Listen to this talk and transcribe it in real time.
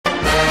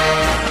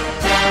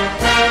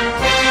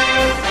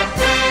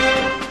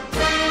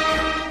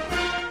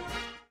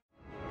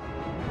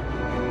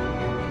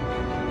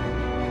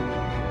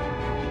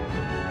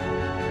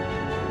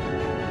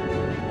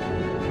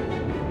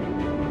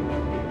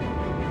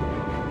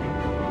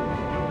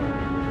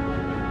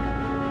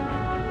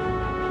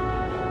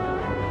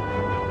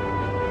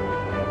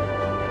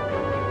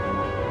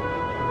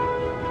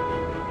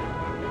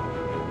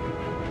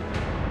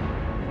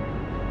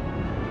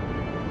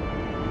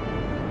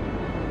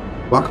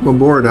Welcome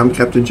aboard, I'm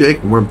Captain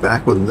Jake, and we're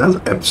back with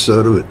another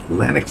episode of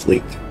Atlantic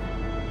Fleet.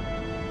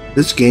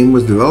 This game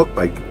was developed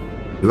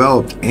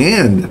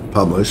and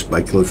published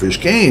by Killerfish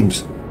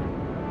Games,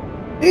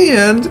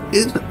 and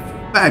is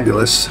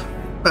fabulous.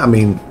 I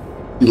mean,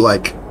 you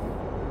like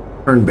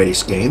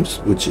turn-based games,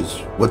 which is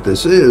what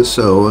this is,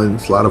 so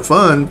it's a lot of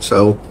fun.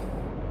 So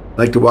I'd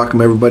like to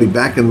welcome everybody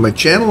back into my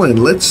channel,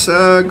 and let's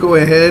go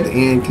ahead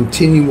and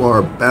continue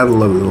our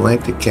Battle of the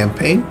Atlantic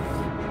campaign.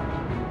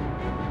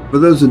 For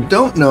those that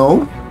don't know,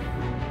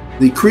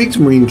 the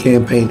Kriegsmarine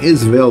campaign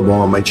is available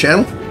on my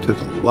channel. It took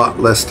a lot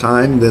less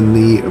time than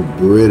the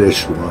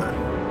British one.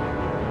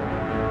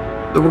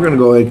 So we're going to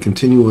go ahead and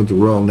continue with the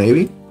Royal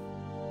Navy.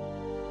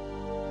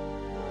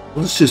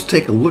 Let's just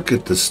take a look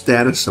at the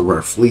status of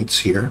our fleets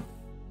here.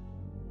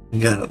 We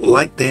got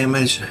light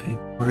damage,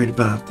 ain't worried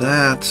about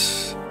that.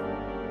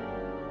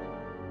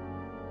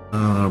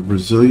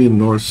 Brazilian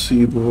North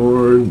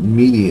Seaboard,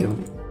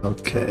 medium,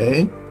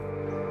 okay.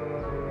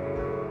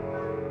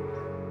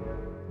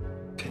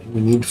 We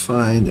need to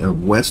find a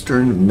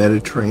Western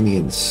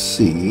Mediterranean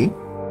Sea.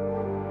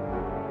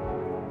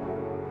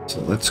 So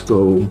let's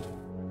go.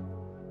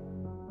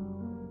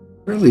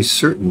 Fairly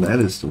certain that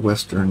is the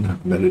Western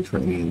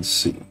Mediterranean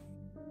Sea.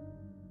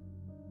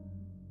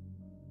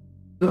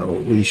 So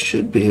we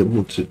should be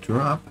able to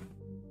drop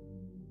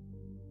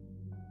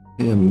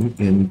him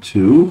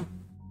into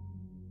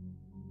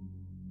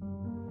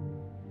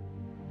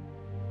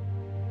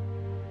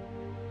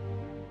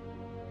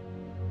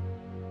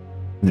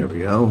there we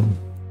go.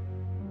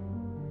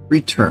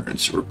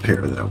 Returns,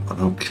 repair that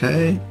one,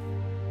 okay.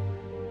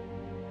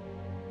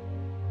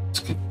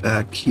 Let's get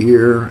back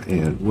here,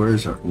 and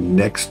where's our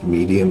next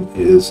medium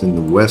is in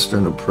the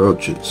western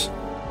approaches.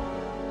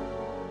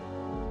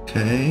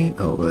 Okay,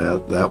 oh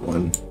that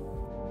one.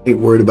 Ain't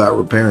worried about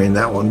repairing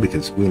that one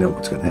because we know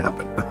what's going to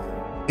happen.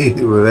 It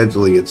will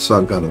eventually get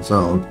sunk on its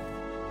own.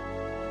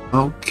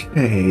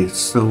 Okay,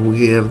 so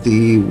we have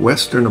the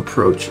western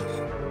approaches.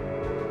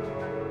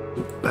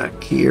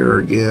 Back here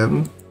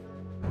again.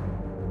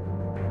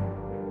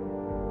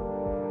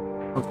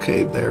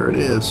 Okay, there it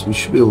is. We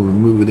should be able to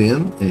move it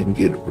in and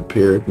get it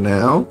repaired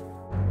now.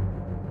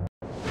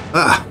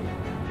 Ah!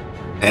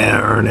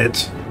 Darn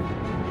it.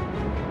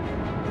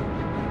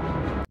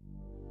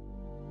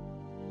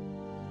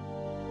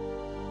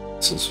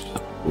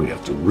 We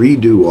have to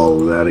redo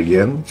all of that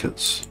again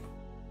because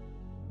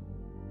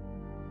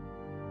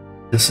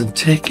it doesn't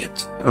take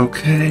it.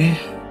 Okay,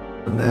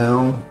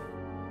 now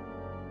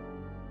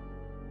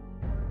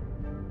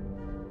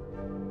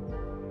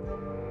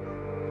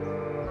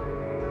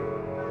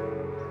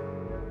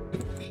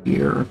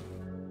here.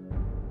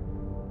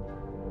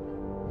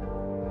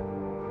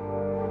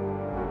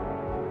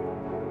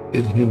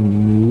 Get him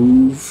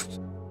moved.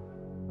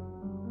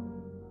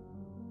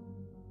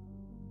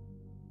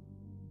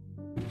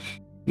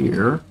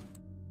 Here.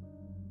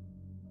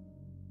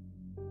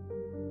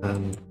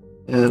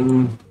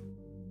 And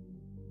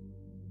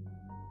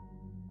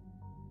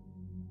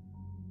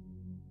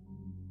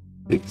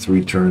take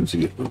 3 turns to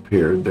get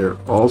repaired there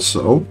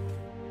also.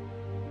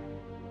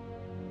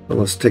 So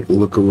let's take a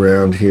look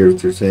around here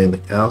if there's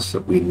anything else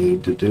that we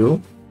need to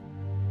do.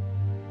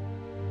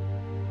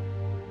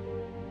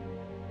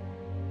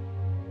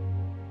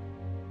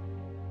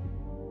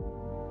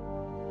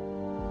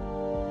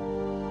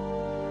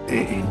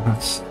 Okay,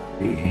 let's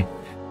see.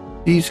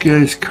 These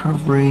guys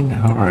covering.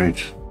 All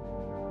right.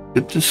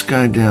 Get this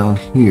guy down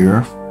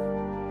here.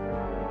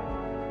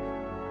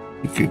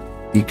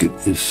 He could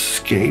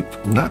escape.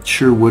 I'm not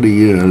sure what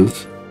he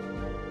is.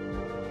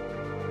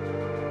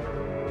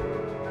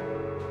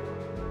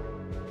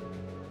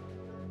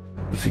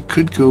 He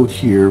could go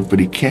here, but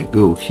he can't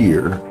go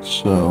here,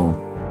 so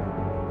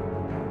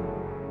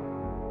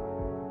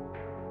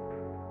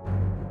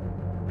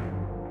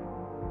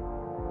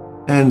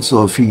and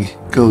so if he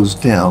goes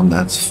down,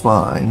 that's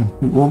fine.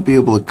 We won't be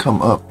able to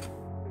come up.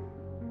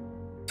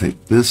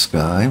 Take this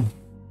guy.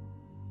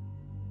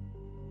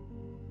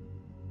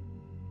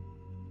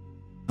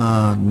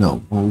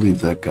 No, we'll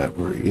leave that guy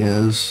where he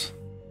is.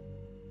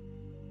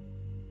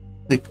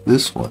 Take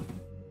this one.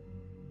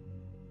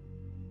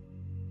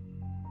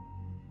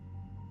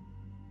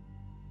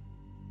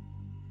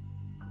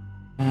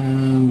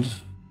 And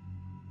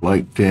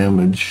light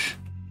damage.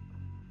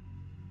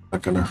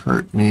 Not gonna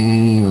hurt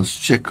me. Let's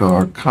check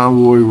our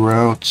convoy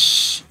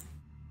routes.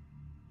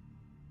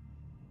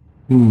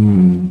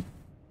 That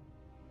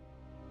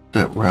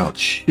route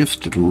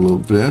shifted a little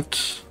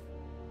bit.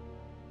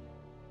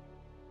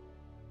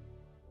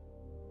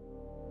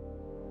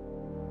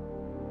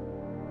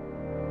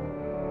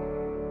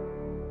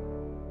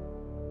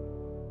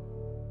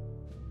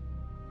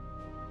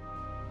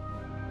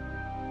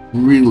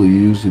 Really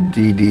use a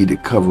DD to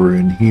cover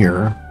in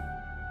here.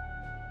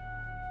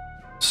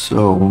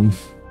 So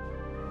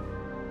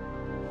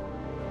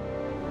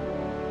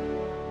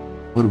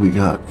what do we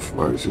got as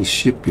far as the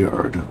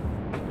shipyard?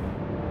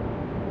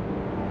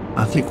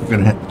 I think we're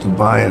going to have to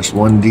buy us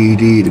 1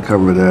 DD to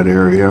cover that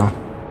area.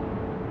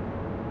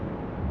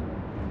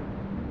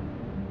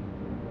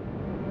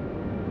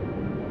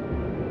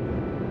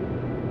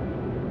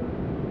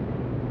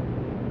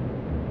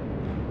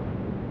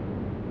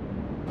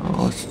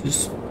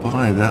 Just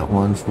buy that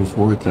one for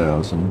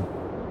 4,000.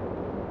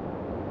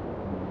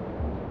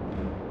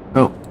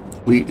 Oh,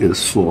 fleet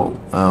is full.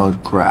 Oh,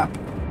 crap.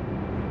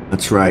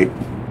 That's right.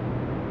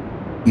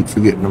 Keep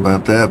forgetting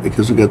about that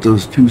because we got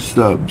those 2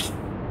 subs.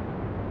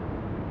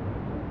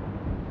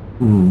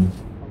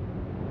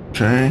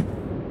 Okay.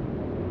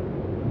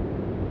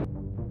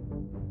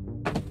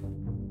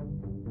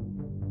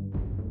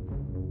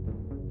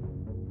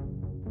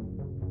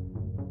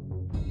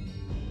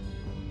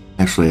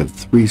 Actually, I have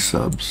 3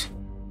 subs.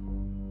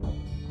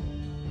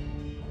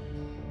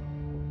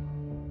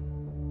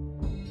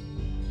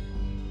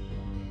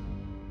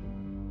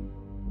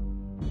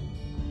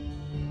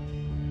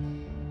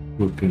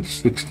 Look at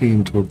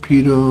 16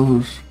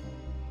 torpedoes.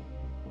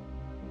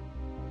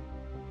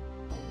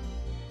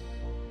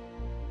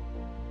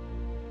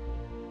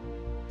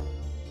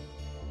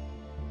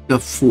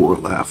 Got 4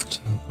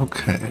 left.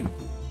 Okay.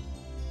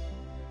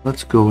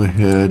 Let's go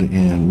ahead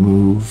and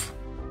move.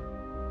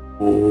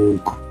 Oh,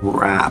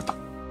 crap.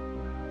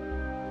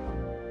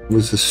 It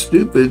was a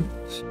stupid.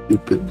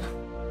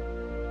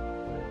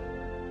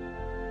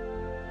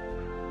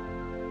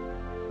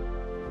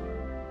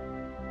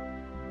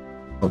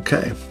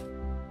 Okay.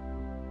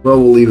 Well,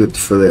 we'll leave it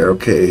for there.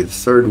 Okay,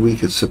 3rd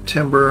week of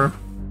September.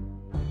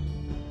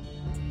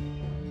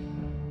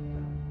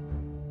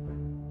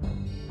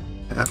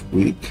 Half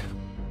week.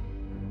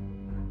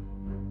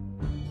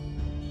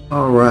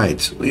 All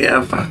right, we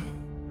have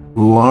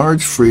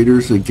large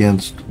freighters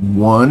against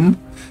 1.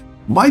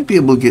 Might be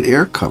able to get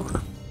air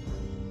cover,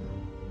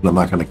 but I'm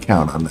not going to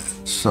count on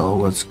that. So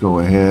let's go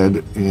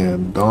ahead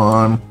and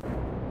Dawn.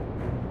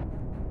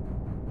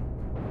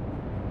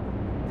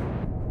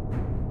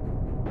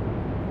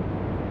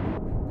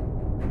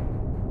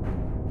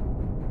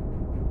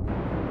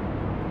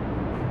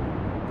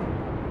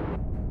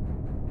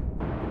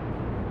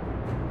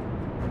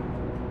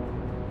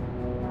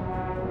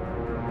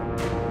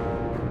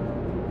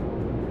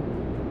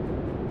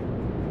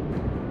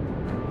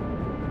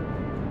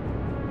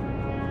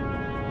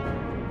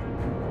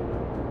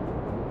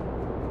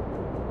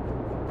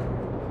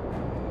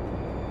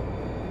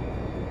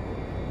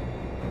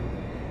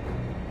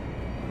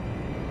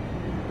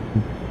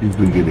 See if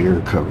we get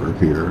air cover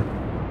here.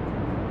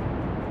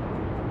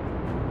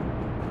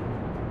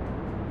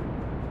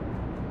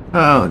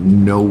 Oh,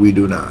 no, we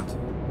do not.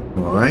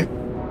 All right.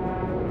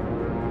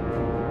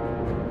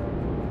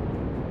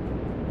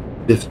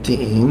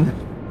 15.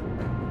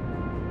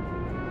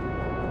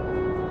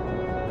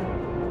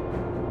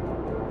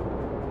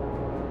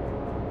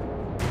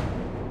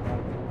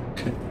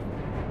 Okay.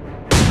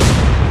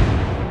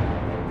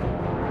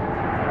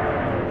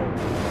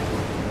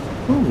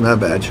 Oh, not a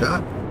bad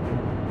shot.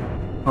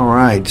 All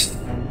right.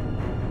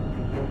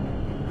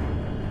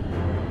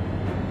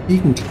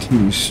 You can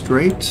continue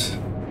straight.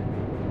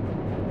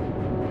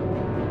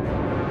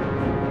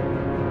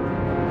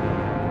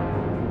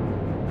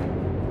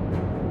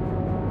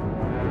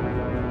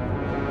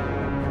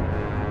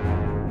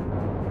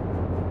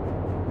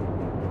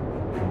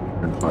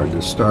 Turn hard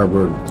to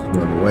starboard,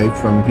 run away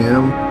from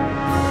him.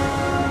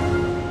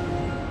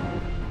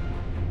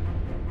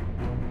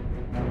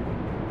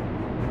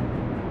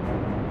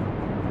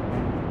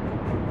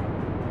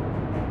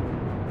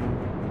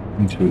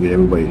 Until we get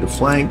everybody to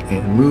flank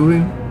and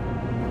moving.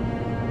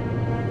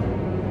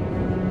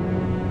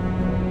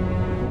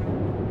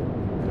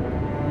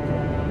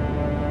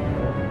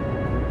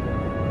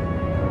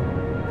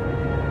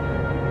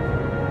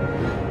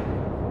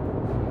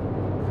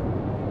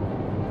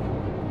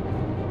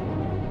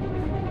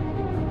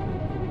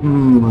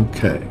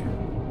 Okay.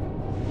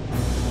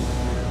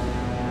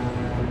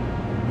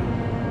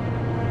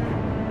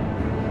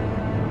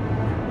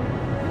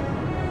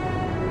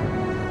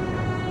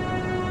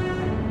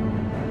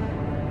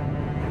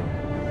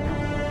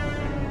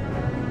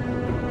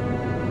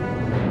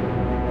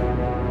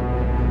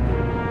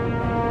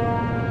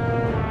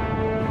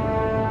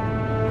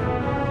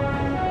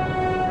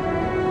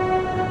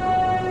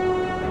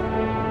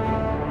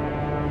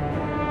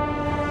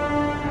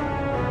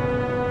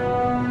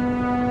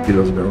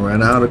 Torpedoes are going to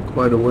run out of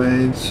quite a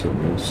ways, so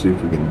we'll see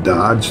if we can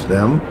dodge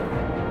them.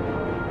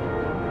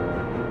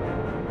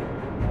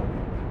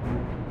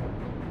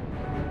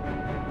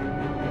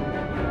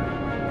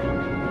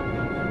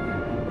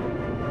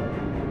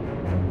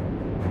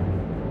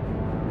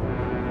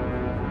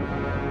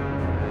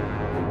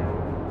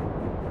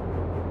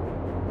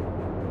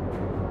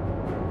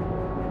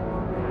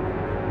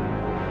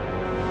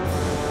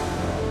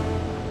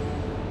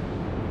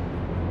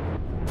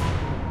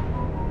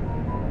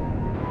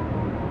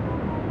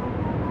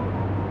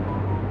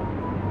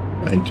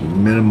 Trying to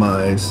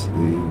minimize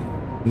the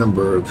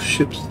number of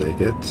ships they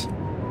hit.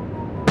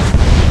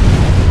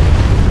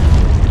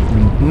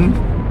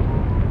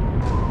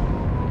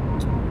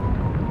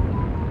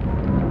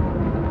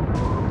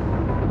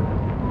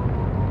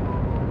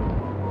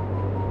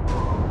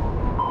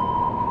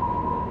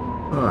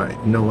 All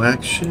right, no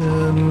action.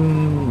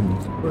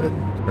 Let's go ahead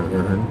and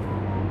turn.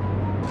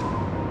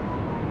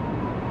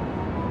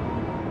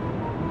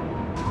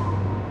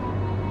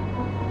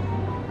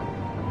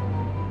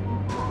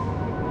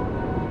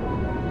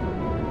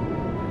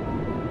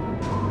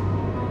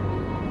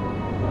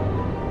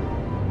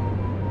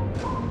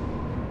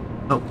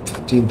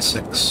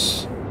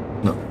 13.6.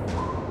 No.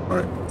 All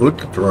right.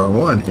 Look at the wrong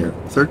one here.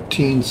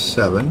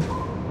 13.7.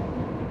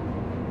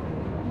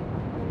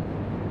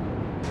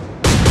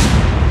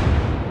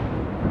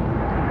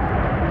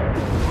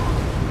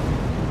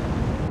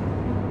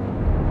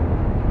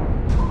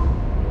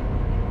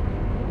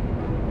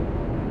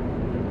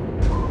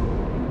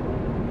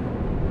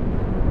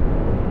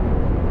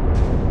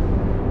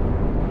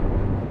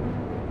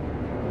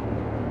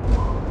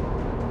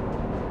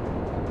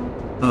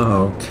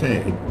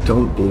 Okay,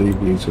 don't believe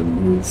these have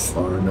moved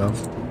far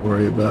enough to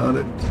worry about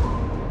it.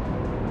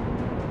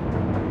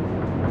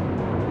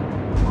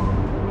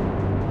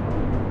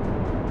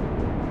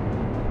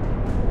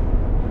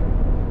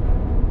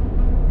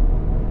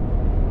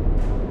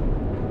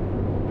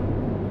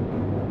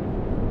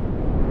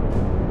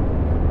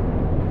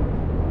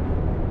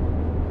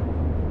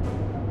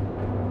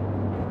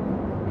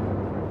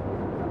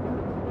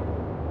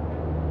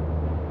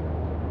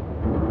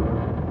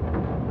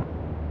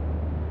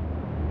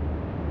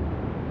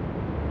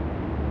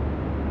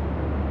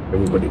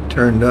 Everybody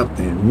turned up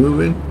and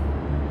moving.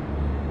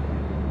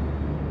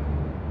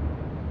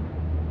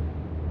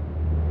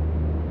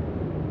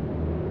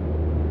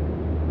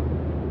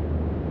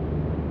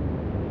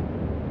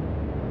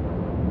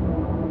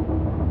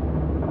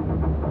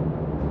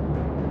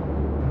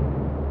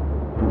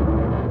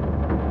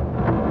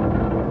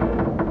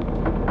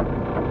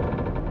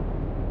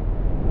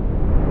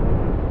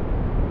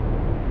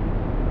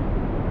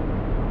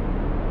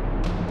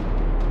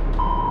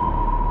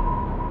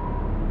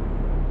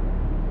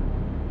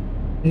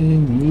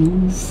 And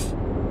move.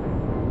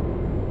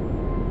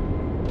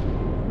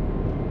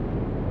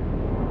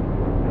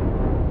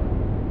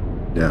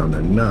 Down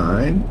to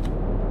 9.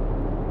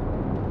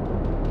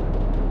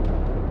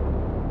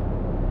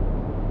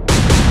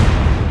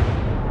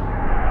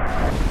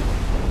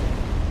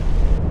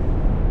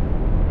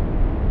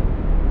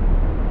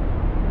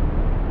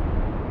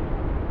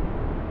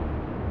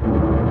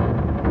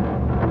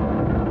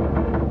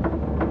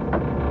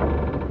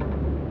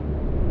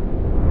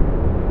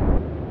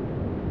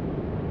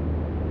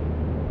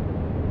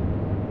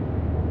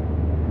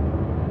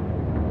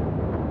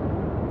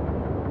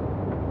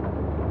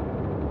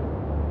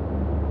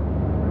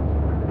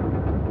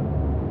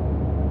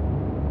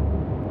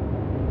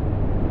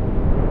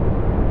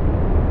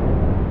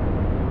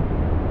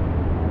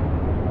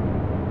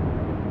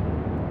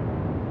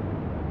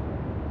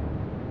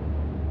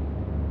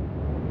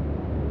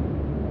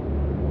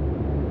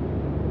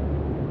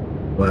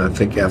 Well, I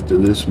think after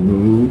this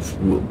move,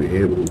 we'll be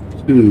able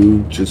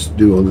to just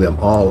do them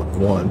all at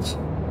once.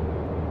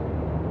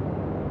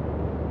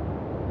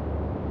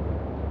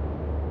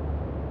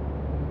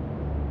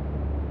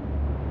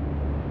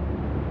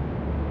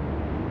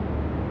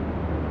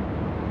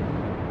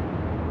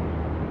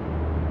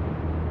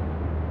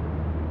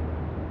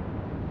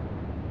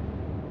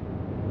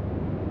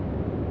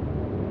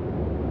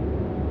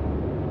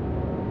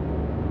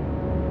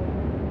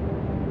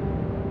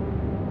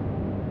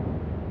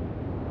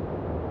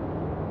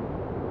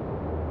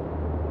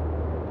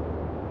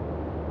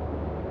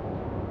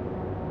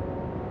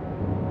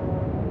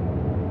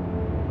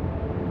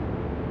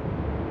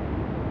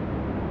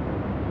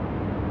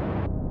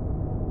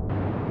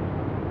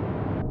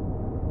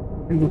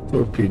 Single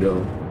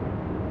torpedo.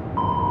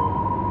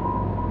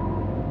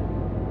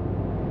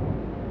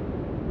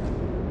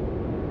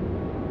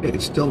 Okay,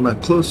 it's still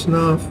not close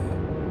enough.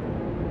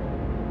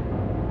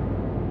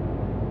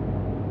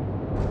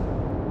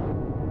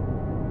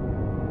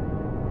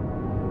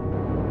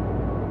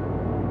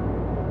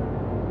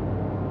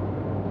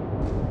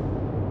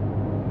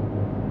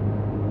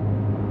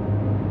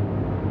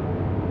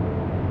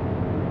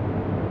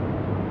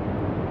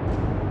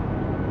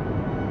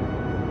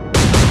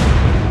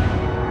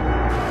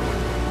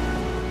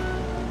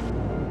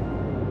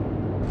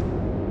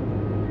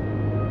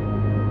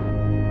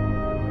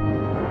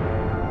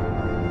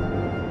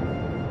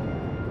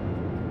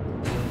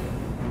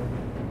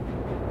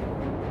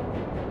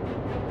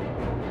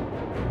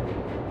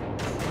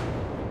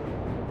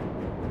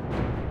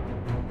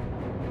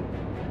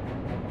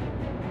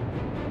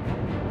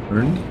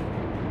 Turned.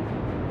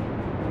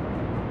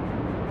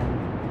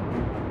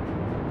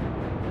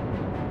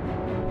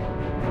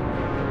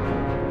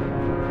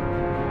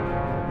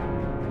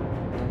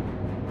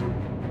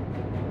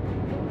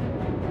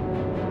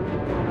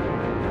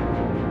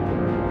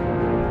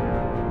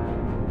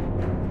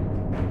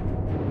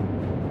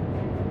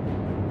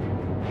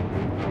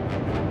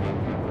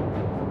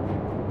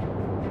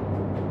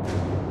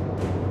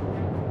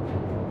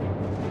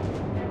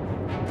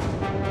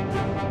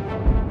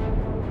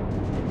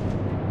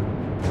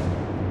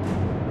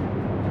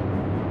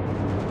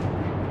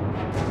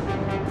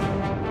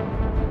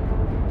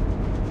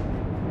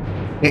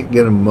 Can't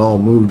get them all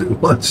moved at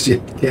once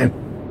yet, can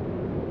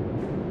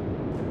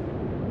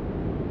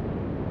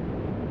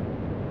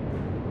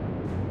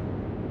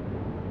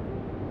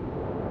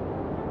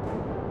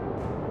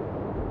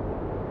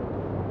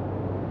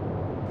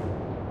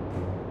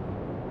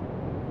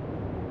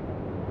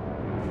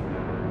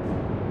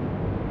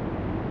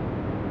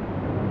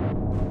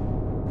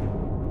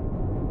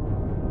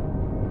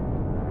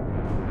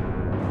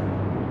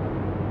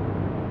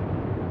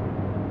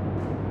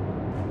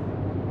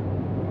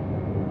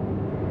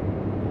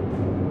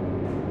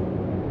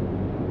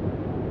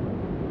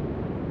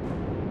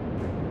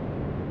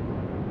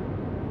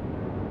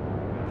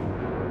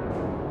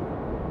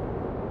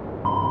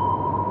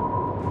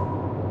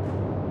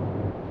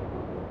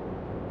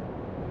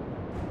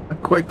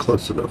quite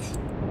close enough.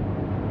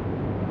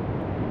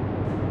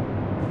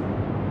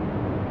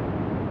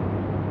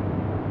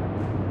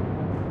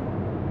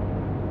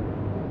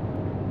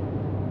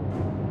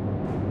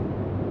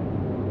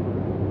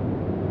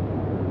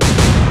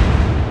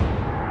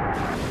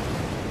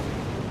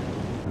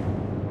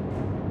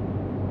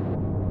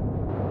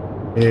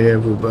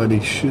 Everybody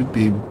should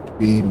be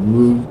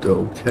moved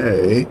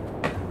okay.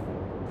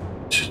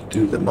 Just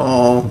do them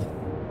all.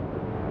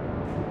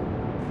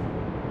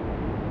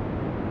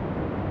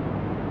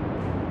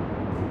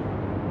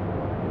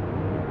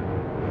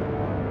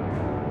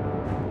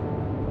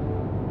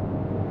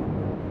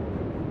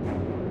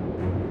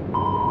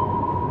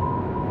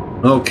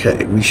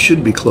 Okay, we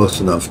should be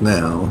close enough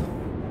now.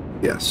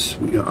 Yes,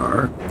 we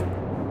are.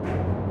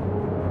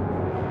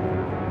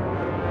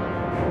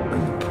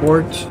 And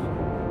port.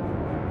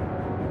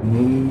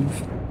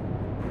 Move.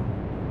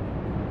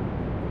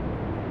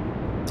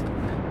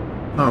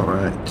 All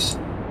right.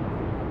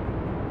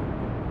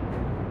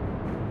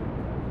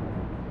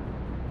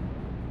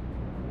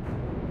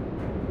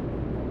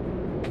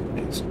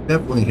 It's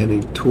definitely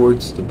heading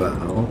towards the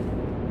bow.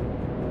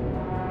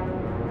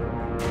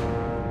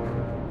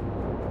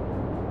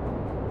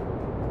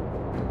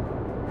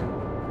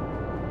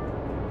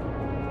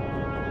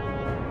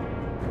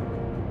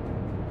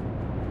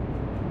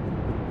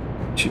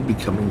 Should be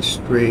coming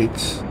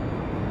straight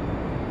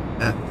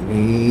at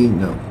me.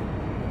 No.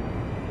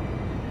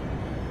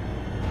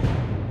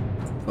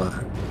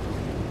 Fine.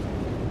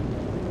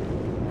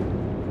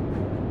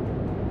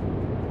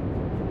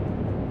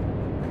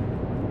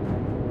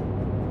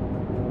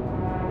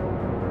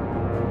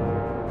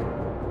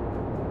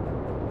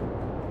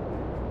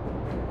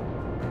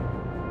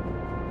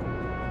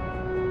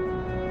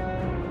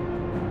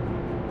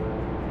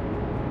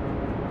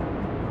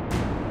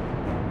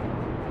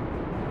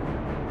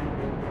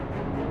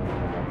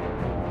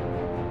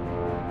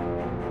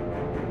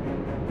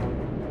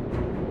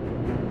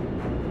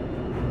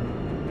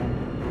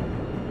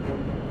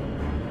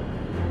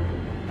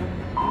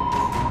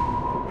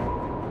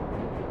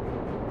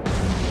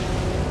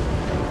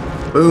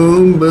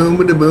 Boom,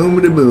 boom-a-da,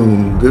 boom-a-da,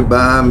 boom.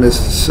 Goodbye,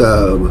 Mr.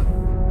 Sub.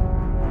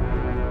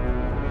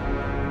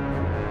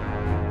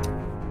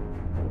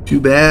 Too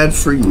bad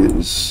for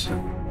yous.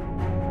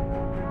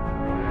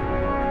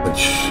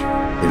 Which,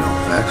 you know,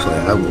 actually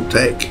I will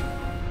take.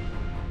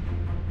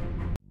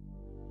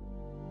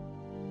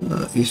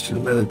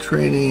 Eastern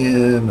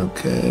Mediterranean,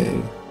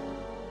 okay.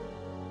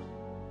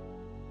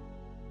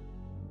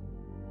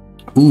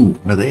 Ooh,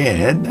 are they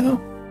ahead now?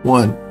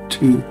 1,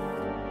 2,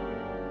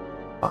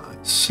 5,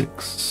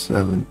 6,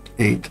 7,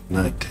 8,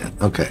 9, 10.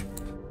 Okay.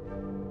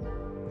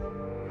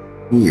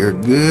 We are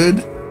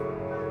good.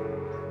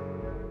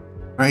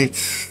 Right.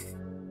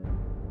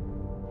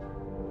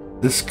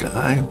 This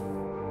guy.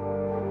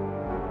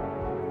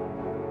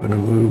 I'm going to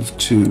move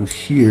to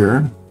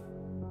here.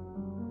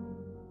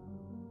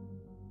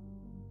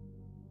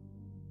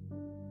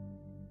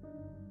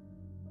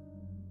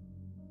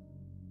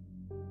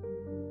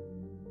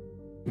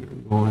 We're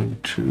going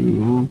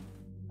to...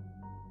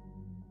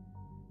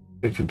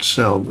 I could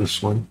sell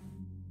this one.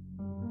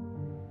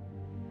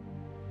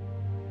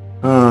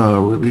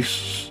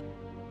 Release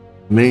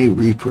may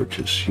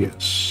repurchase,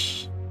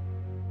 yes.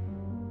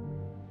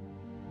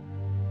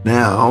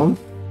 Now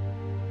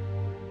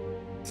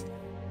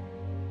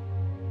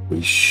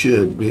we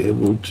should be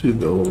able to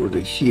go over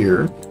to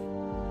here.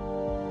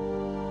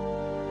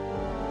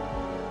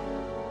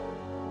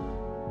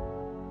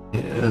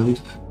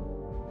 And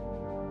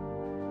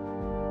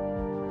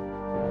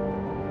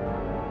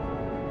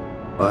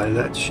buy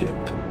that ship.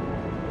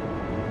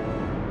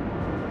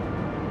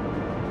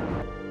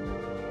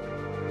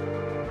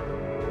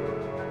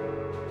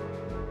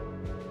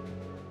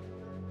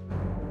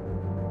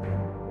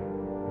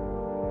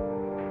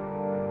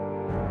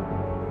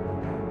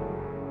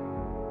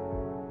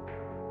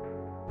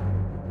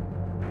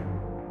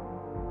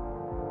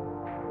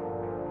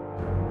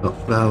 Oh,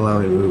 not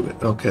allowing me to move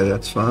it. Okay,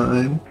 that's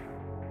fine.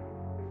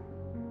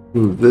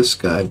 Move this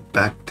guy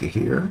back to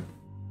here.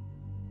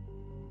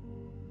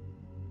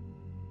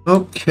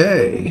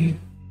 Okay.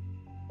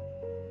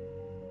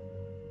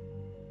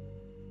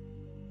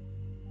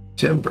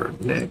 Timber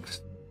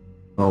next.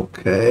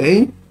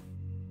 Okay.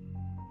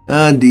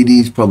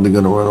 DD's probably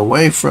going to run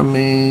away from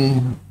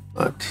me,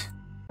 but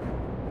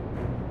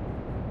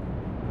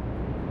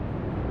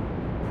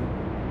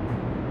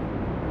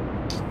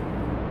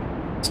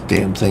this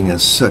damn thing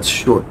has such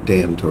short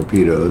damn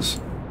torpedoes.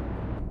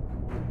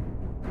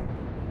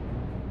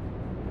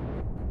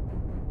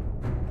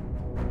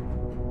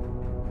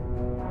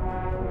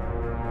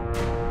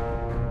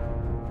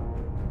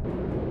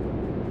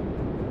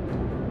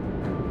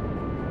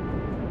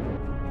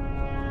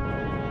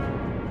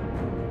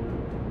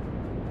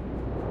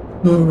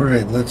 All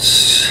right,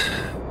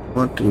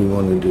 what do we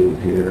want to do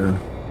here?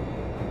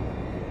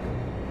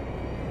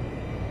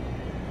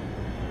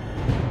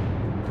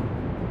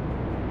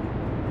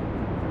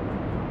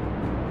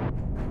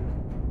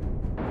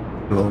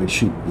 We'll only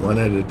shoot one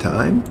at a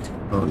time?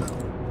 Oh no.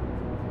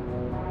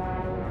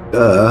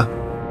 Duh.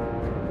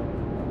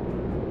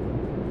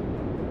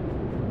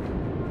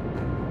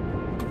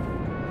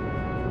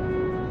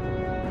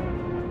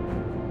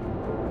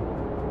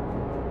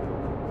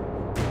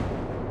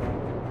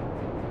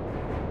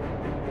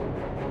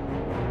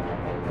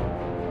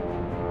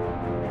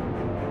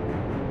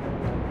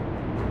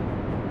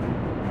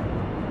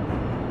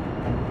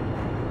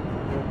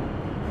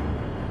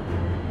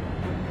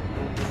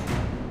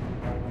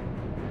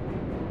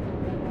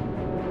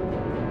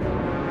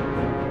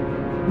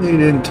 He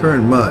didn't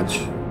turn much.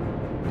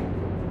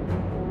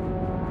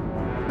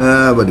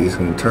 But he's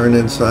going to turn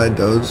inside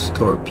those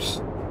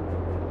torps.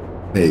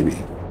 Maybe.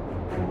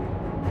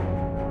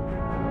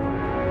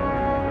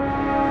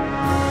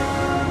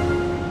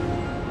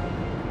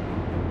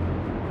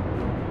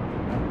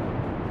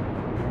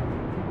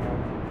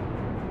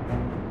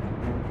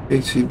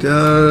 Yes, he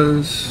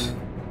does.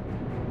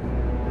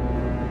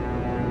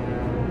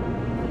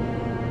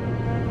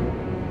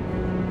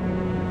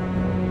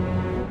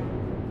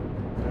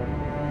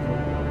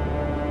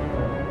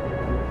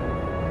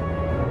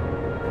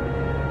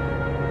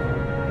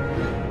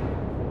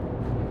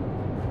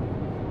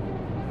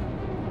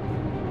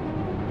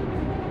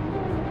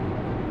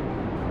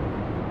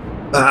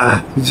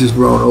 He's just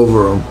run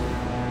over him.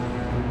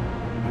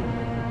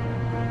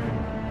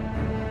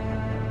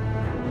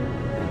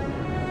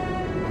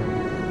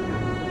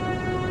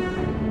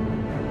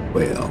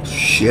 Well,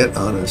 shit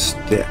on a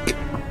stick.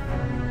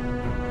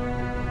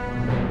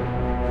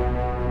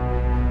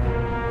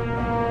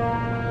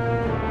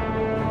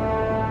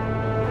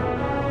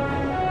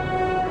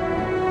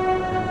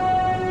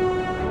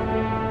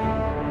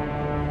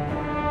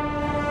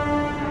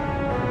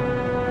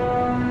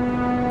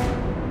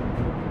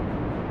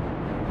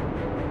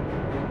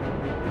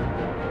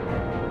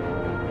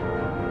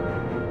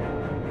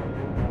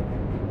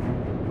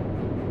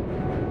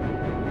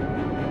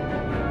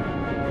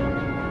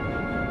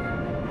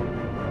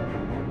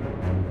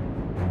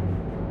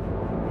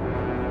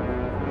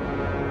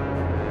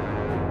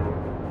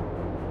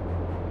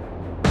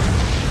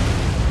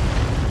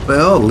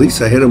 Well, at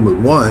least I hit him with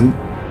one.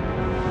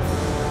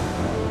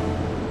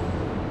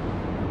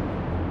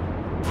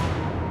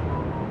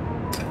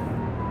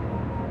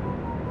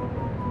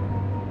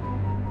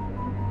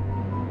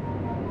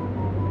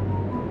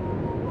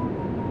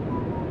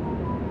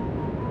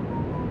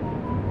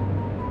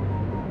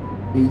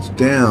 He's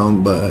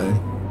down by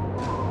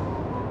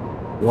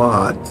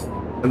what?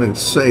 I'm going to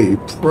say he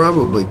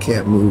probably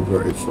can't move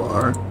very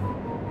far.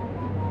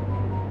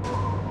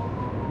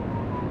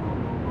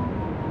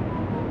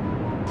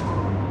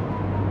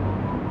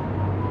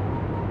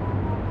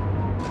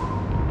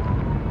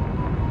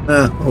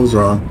 I was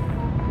wrong.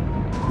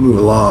 Move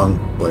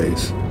along,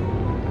 please.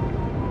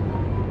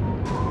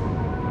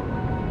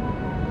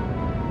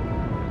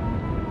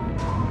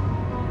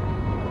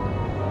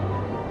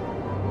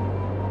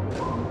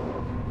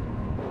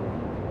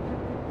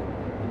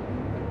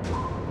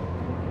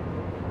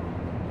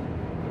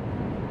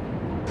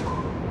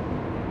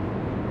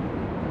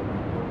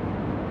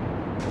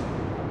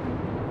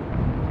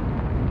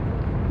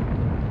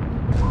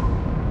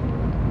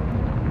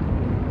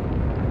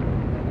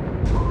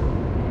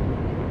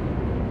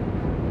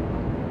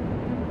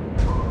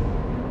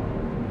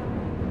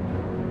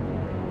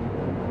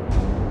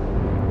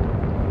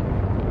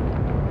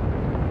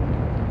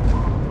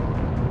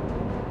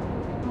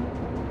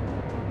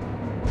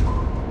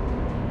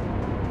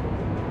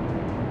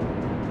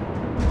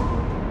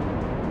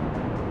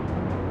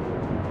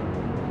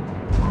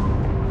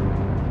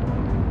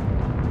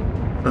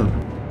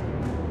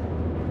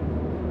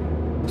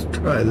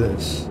 Try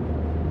this.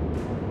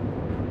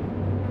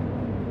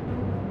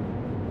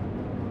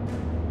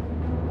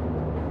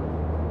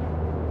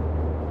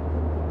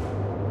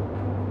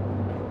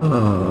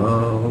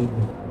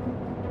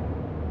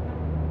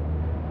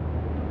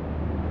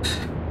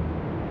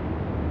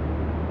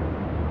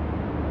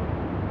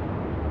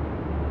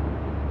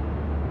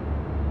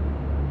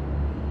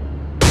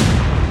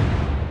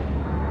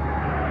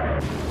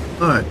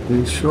 All right,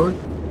 he's short.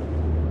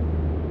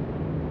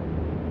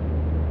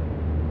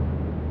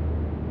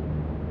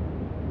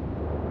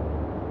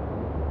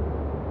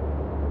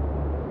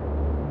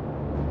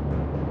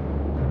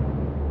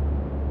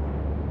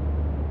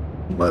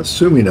 I'm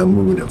assuming I'm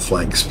moving at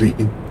flank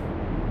speed.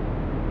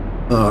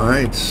 All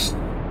right.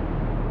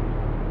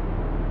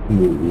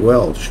 Move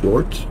well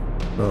short.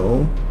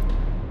 So.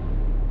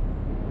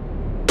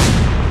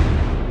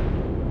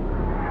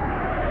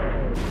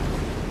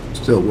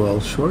 Still well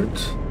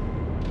short.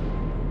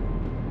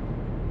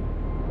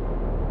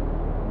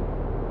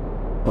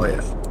 Oh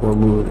yeah, we're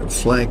moving at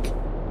flank.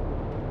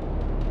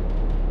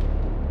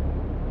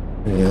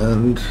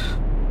 And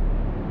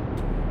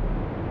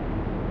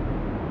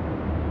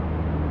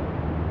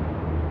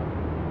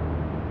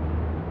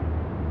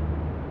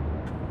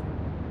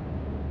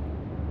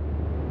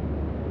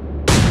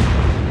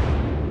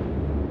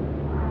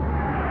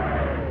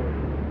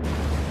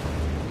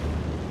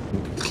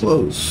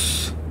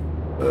close.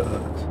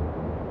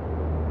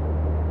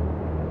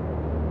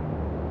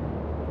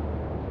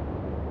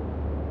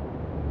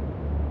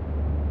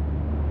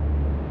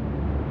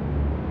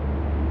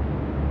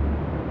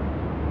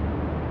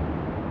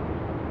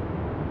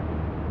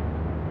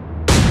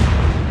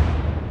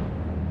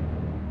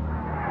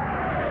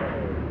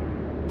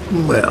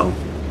 Well,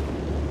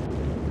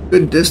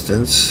 good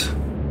distance.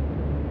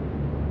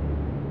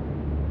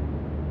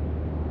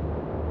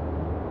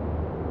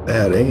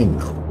 Bad aim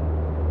though.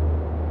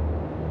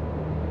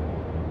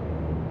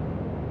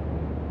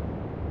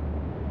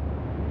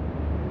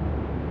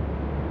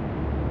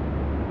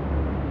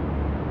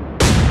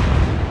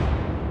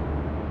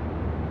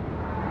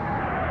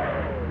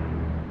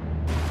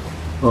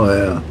 Oh,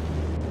 yeah.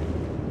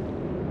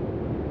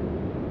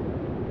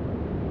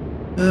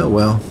 Oh,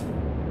 well.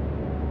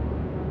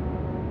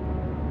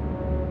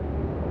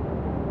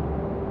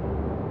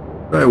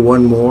 Try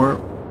one more.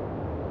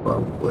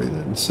 Probably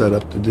then set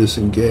up to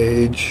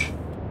disengage.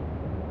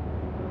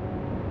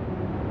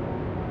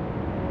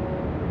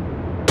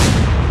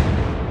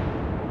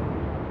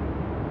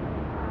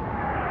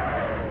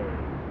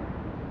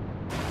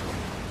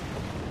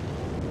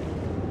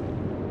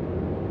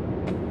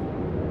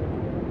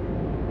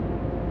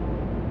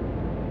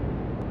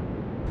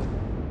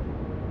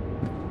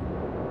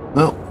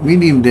 Well,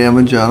 medium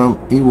damage on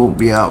him. He won't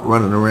be out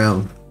running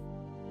around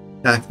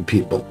attacking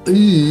people.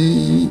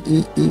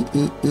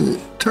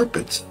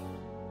 Tirpitz.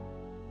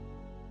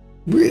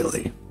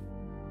 Really?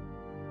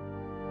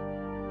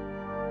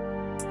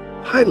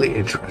 Highly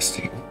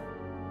interesting.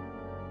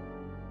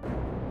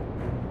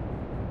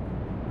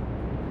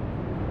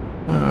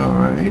 All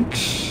right.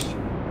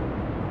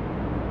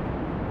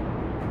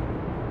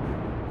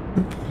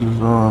 This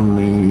is on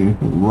the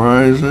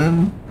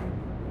horizon.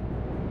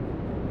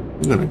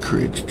 I'm gonna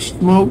create some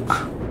smoke.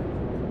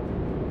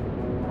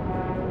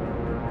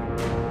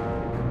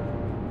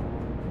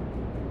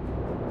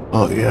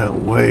 Oh yeah,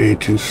 way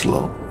too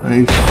slow.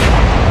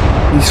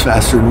 He's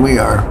faster than we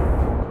are.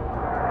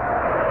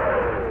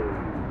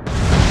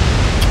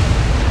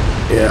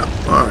 Yeah,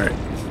 all right.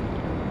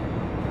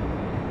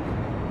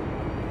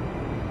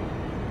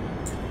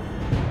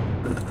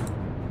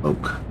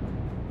 Smoke.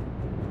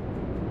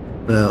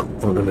 Well,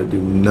 we're gonna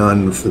do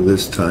none for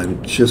this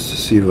time, just to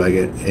see if I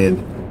get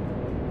in.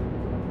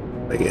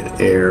 I get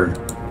air.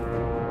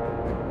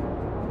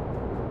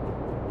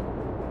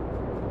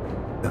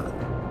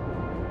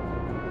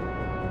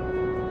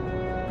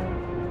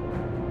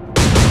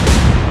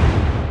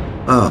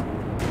 Oh.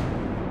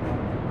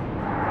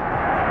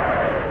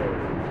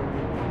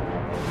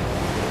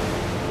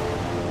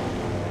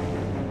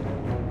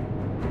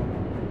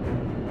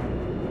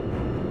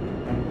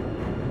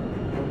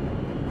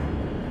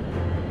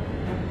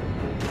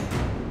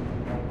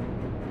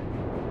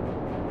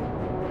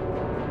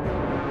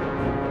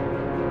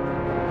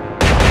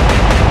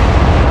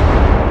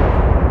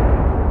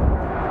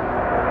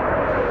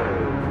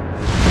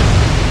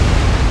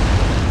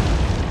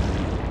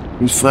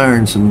 He's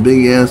firing some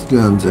big ass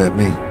guns at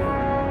me.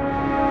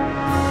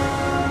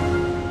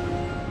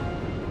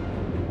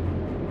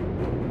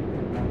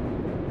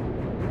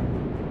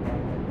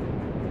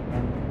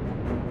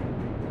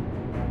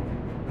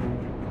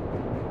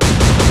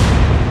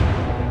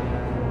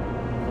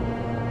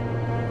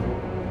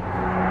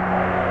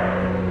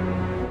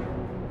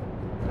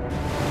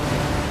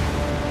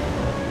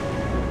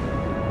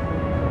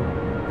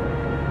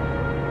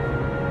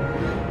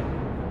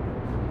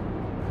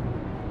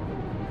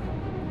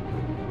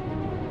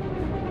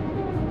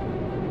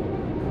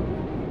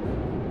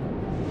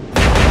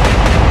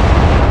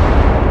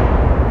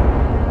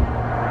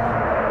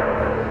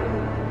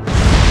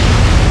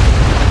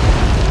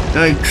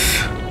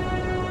 Yikes.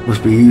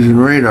 Must be using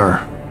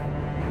radar.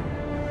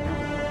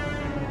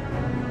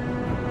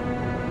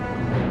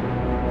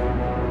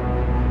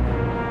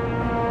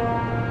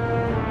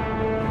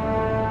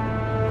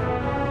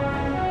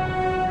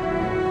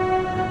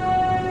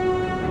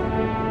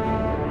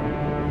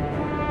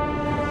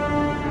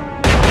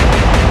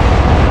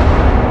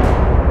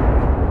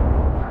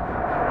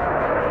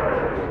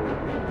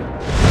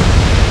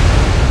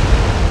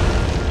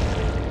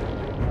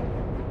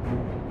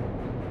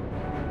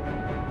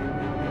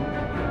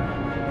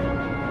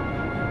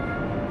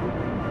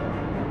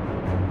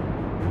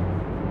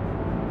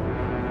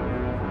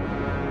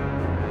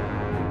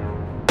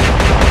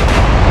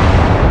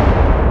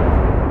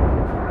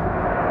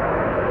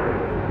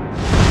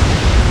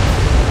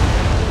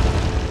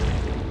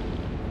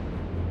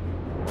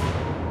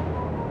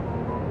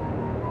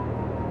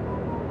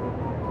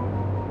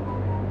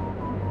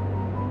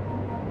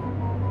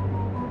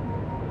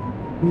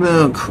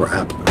 No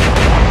crap.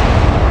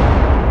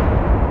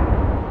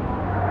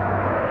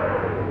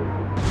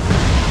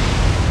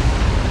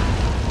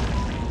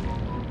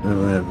 I'm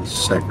gonna have to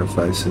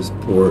sacrifice his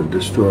poor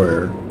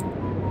destroyer.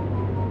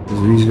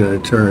 Because if he's gonna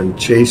turn and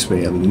chase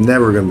me, I'm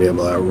never gonna be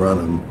able to outrun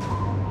him.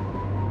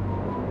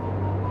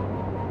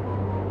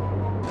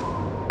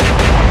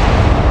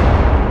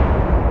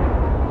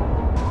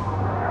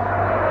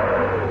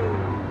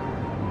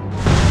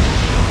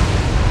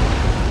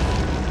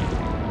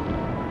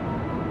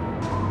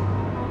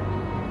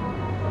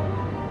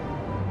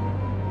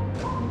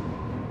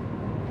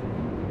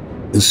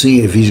 And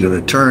seeing if he's going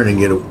to turn and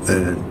get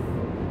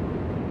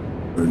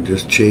or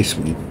just chase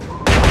me.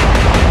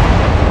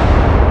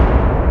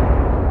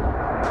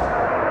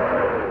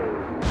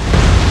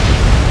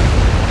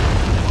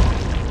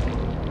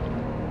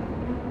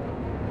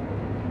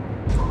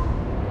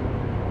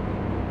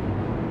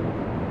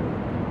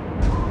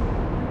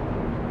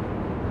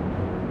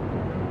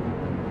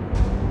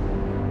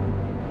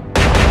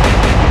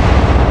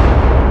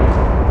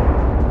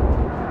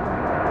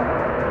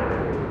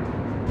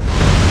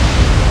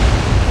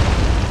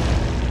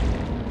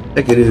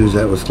 Heck it is,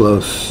 that was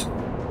close.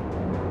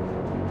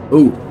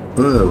 Oh,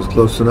 that was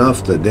close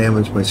enough to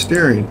damage my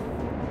steering.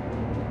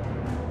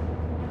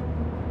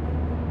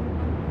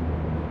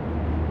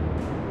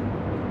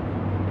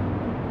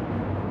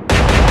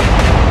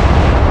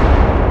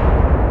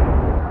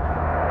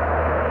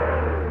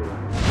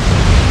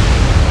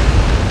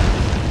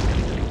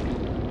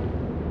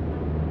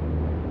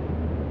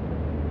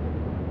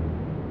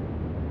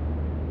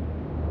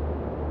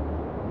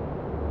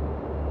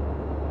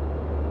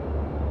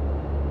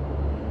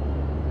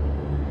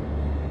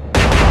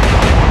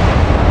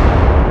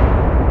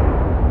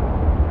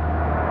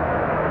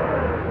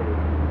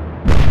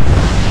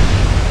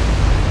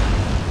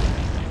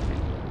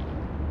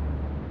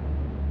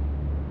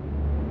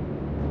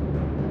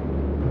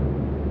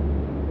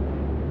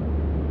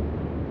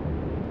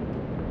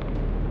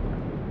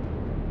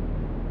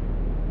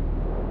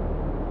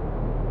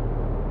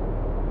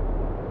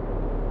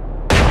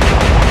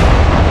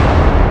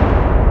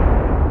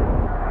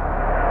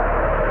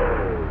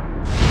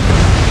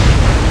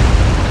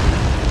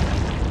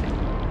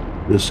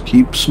 Just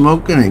keep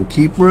smoking and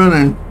keep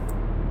running.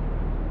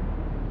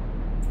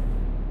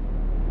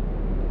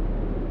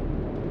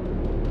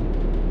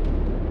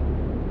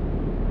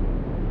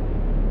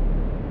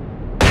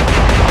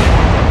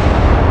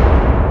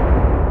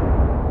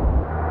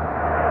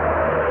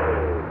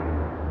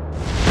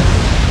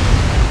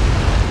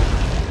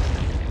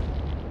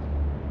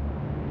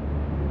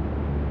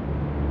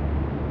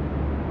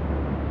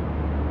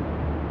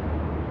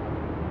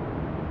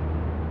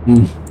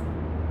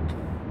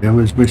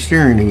 Damaged my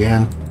steering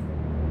again.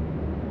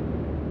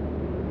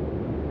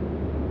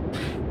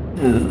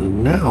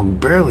 Now I'm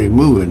barely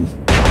moving.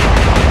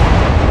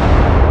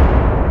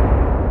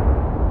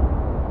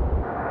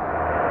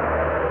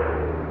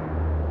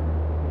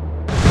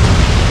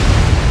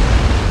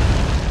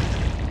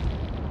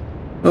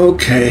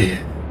 Okay,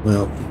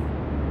 well,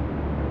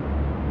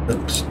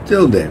 I'm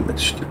still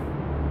damaged.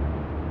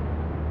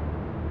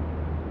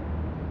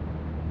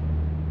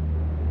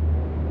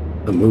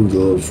 I moved a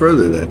little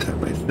further that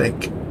time, I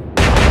think.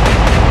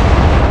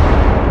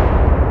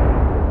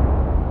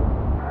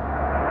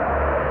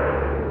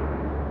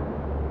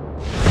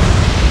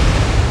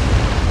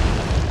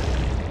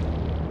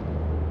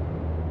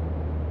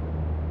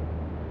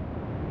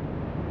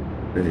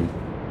 Okay.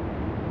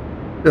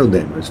 Still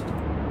damaged.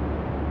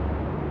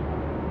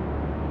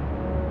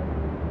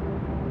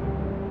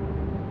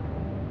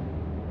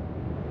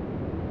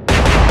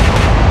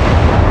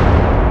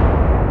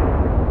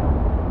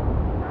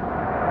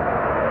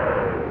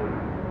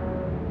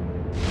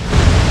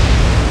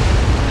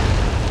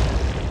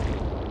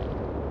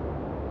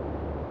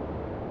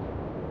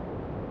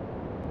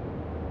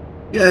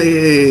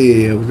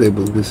 Yay! I was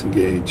able to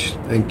disengage.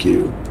 Thank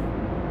you.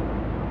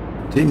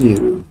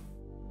 Continue.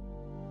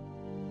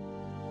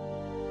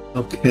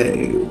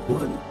 Okay,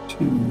 1,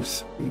 2,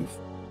 3,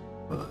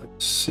 4, 5,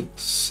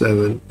 6,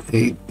 7,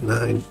 8,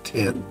 9,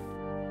 10.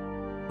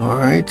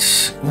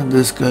 Alright, got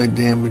this guy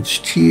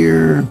damaged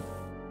here.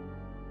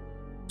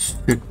 Let's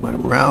check my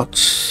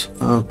routes.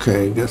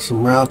 Okay, got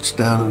some routes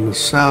down in the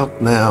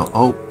south now.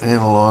 Oh,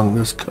 and along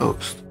this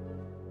coast.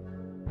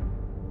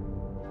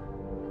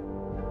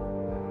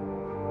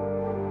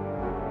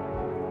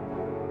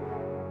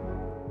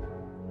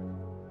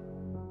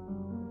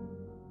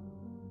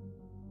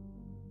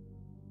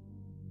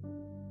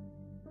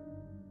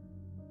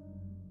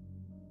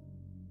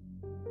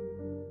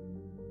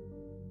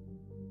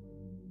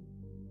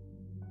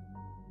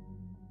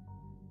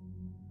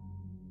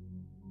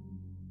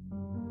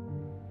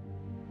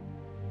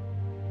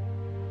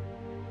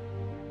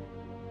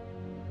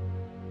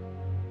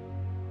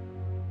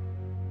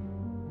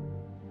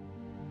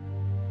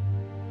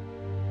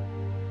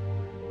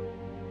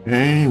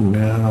 Okay,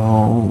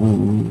 now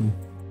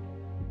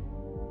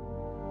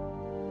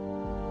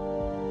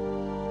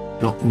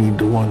don't need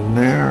the one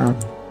there.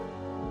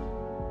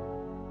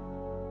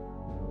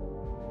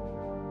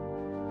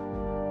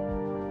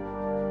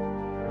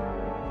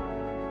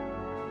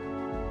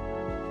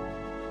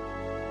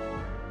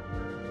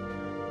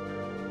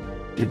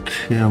 Get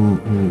him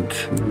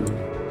into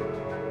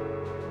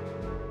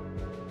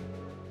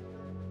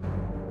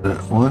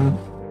that one.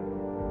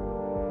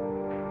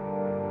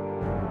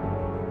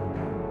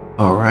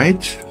 All right.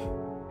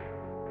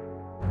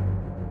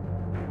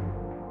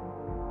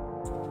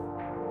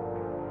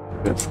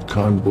 Got some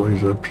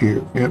convoys up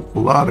here. Yep, a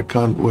lot of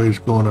convoys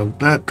going up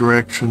that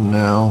direction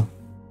now.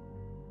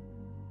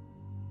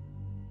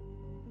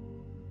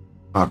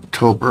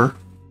 October.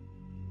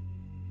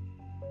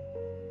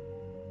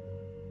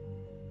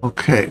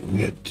 Okay, we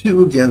got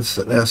 2 against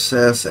an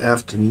SS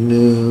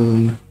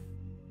afternoon.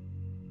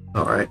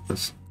 All right,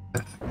 let's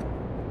attack.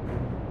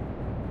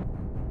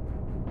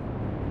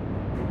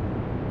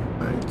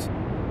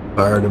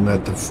 Fired him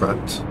at the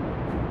front.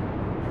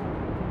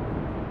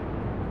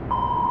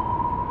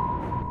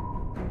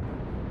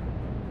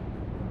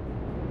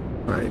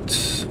 Right,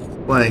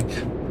 flank,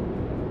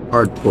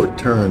 hard port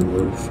turn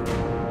move.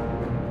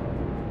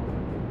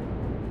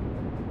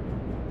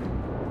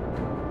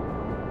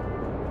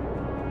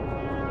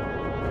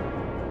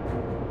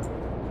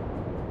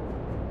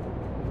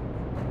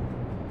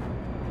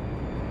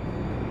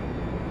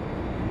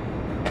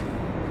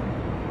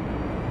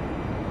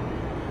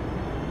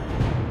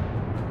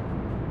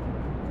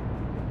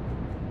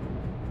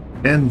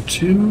 and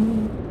 2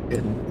 and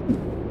 2.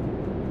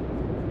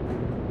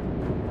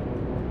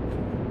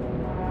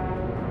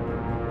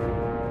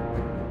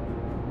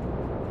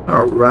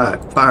 All right,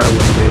 fire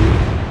away, baby.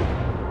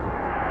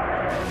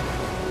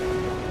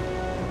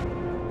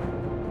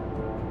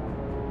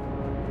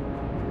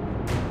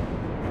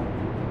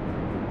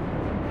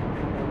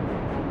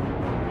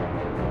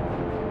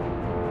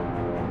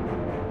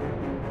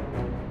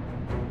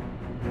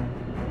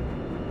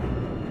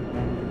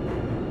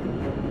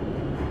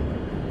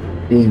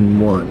 In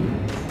 1.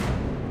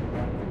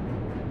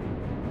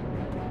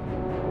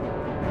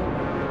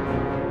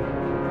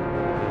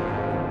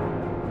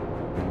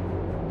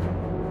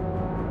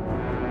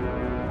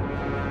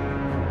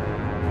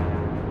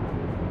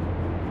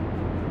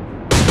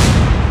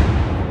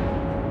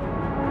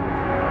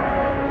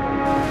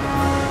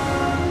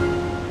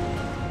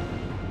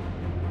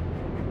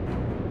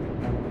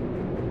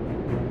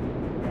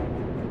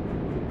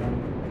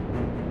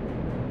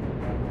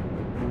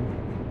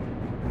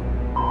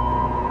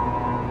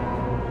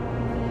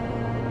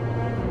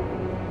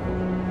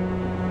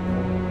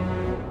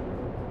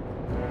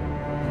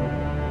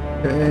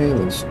 Okay,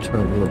 let's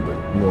turn a little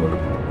bit more to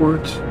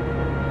port.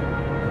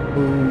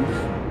 Move.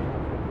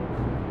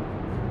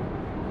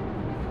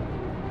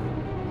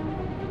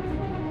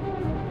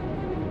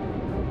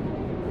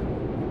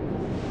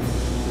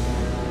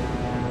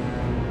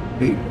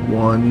 Eight,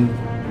 1.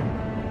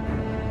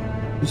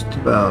 Just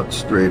about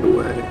straight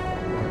away.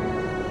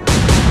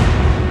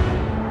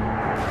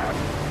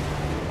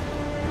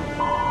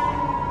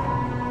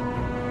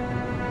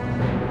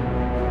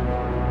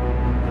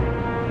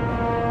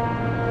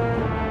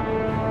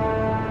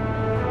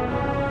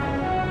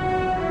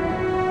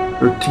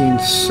 Thirteen,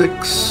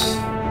 6.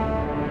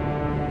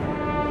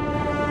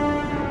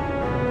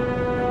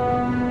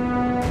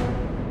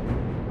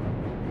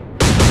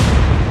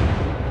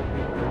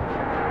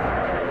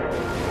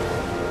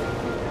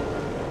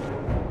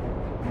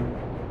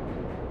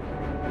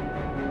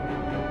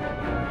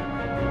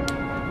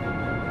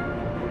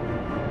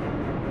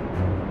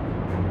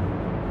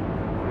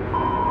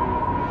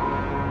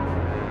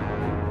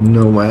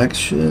 No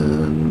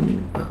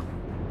action.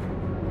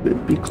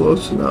 It'd be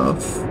close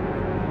enough.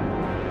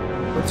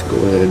 Let's go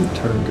ahead and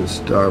turn to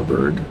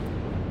starboard.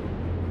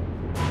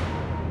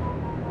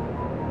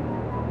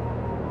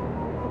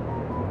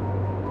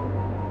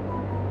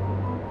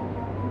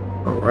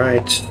 All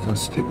right,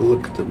 let's take a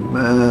look at the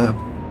map.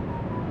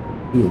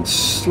 Even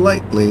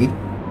slightly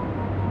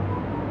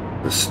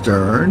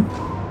astern.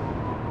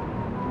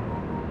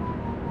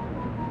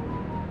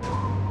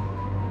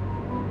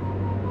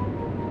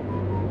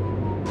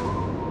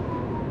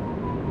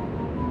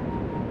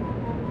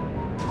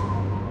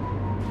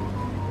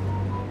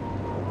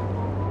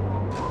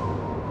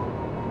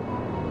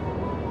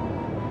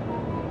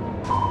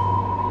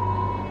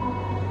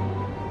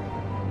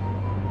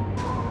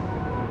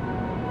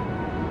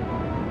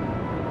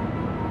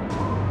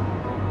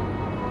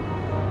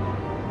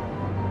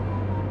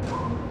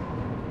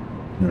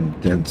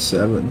 And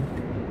 7.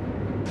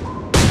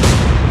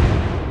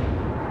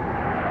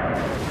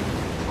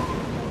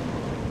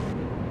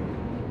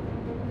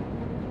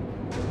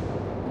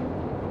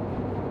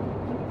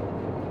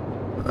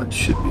 That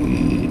should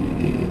be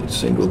a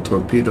single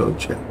torpedo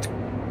checked.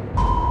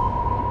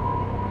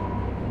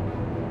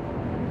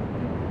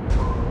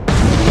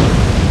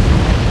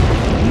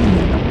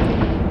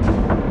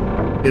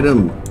 Hit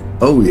him.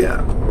 Oh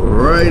yeah,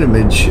 right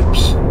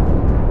amidships.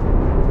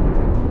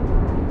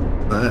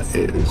 That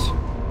is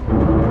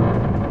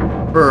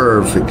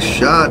perfect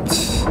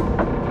shots.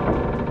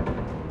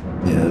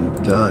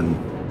 And done.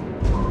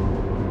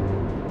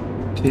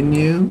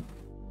 Continue.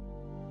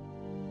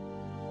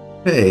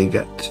 Okay,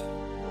 got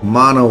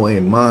mono a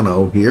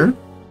mono here.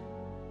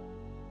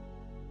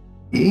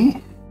 E.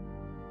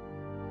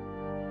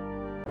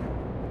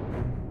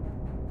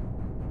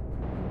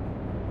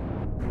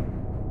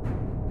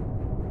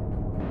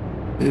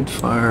 Did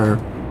fire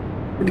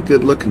pretty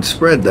good looking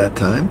spread that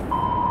time.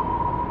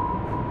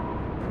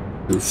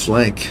 Good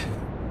flank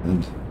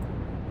and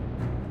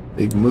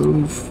big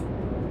move.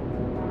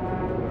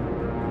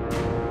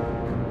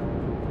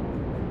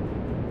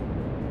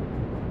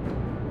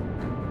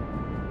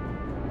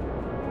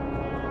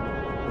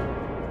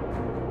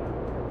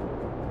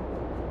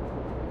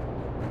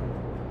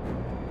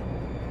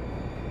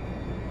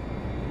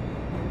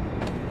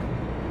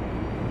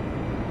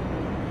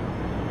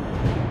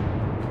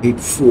 Eight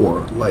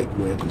 4 light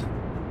wind.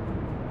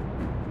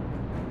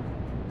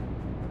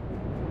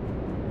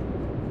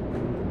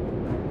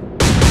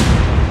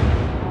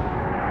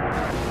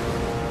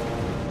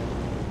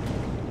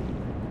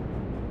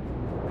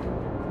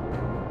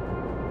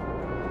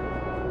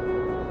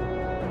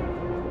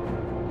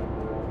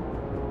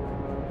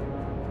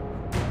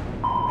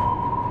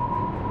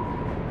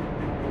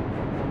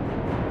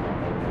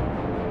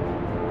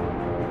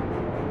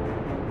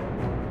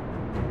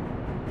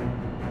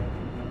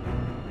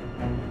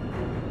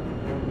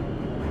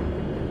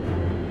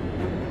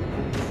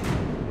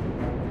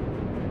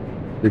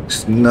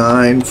 Six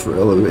 9 for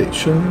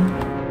elevation.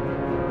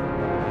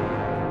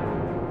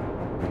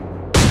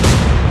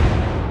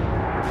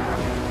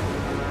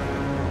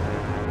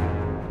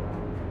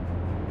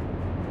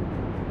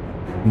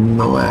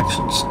 No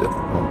action still.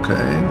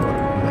 Okay. What do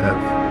we have?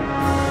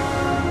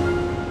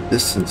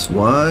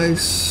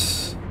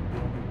 Distance-wise,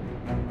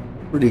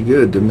 pretty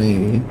good to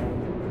me.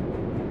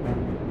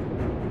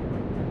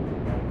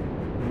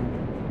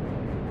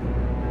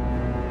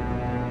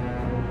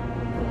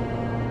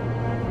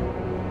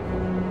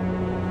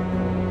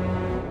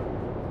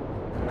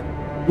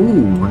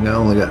 Ooh, I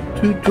only got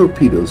 2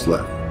 torpedoes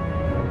left.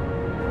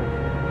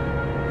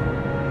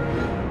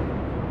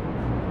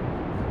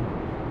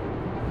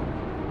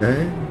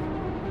 Okay.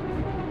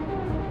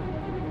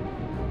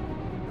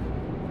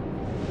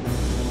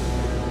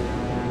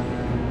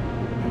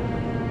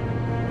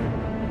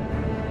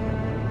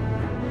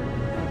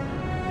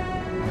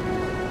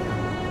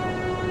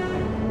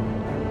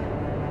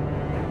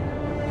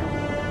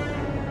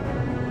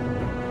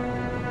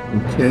 In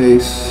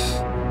case.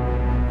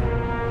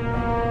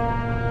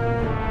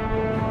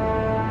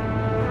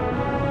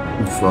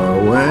 Too far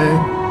away.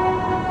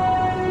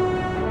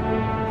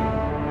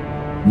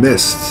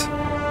 Missed.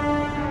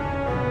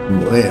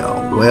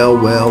 Well.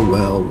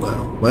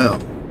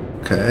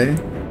 Okay.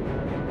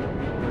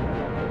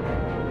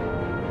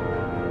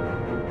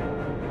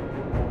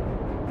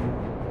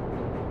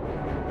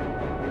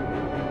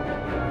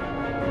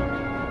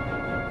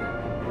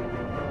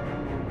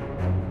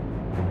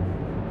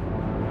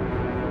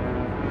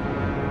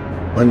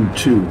 One,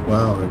 two.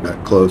 Wow, I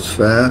got close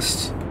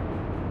fast.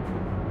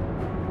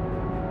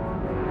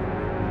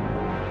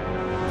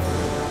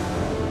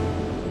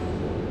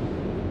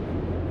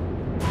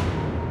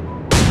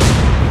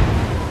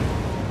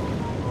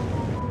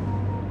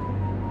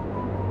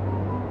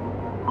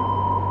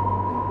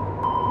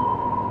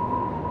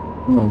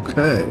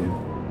 Okay.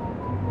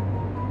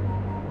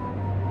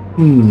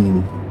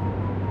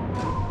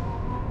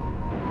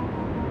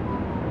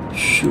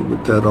 Sure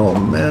what that all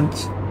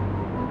meant.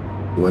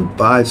 It went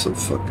by so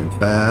fucking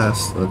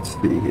fast. Let's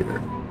see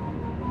here.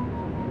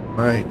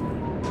 Alright.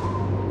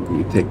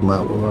 You take them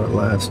out with our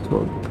last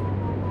hook.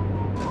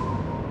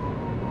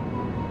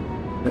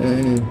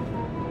 Okay.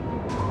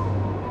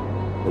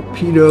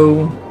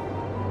 Torpedo.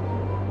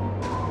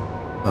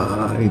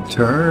 He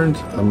turned.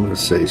 I'm going to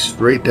say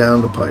straight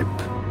down the pipe.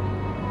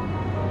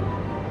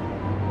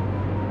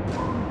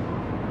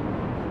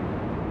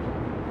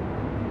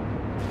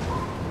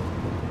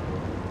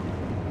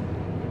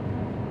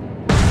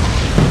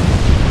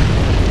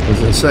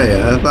 As I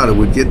say, I thought it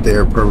would get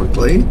there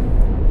perfectly.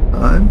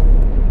 Time.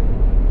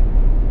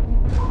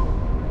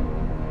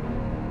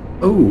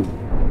 Oh,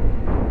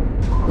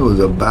 it was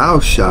a bow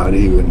shot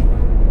even.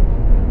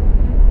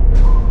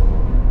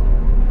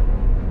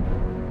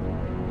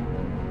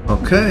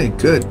 Okay,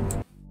 good.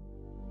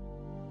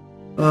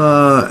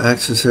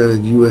 Axis had a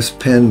U.S.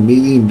 pen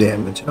medium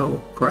damage.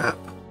 Oh, crap.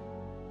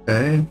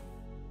 Okay.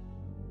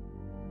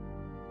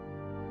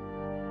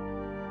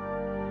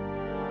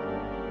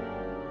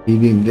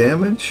 Medium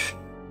damage.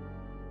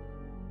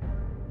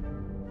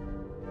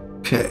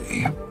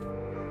 Okay.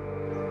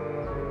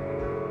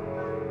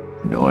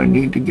 No, I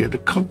need to get a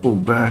couple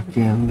back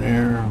in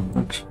there.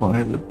 Let's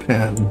find the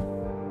pen.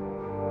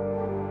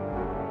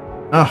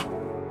 Ah,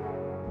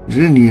 he's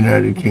in the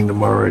United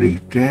Kingdom already.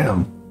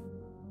 Damn.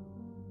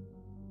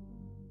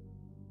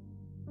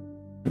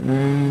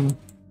 Okay.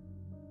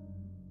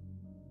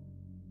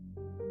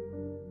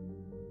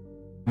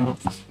 Oh.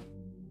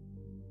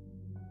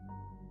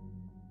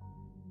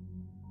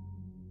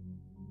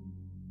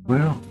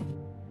 Well.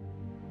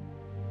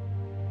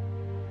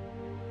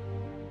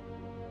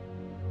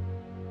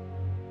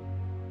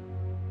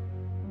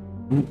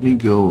 Let me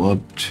go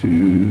up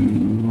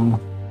to,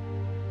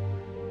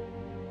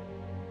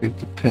 get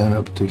the pen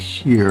up to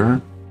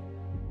here.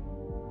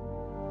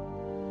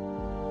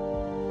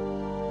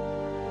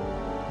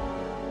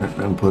 And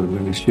then put him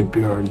in the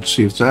shipyard and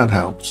see if that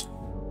helps.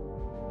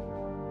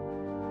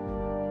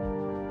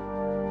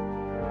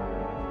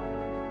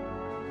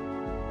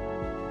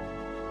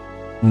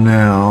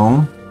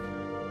 Now,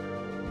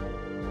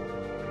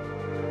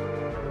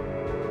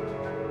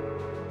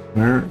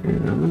 there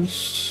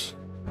is,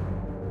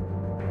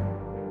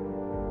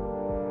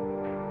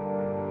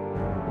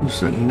 what's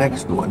the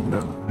next one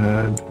that I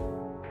had?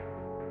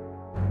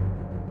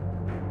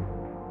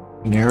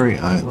 Canary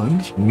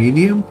Islands,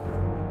 medium.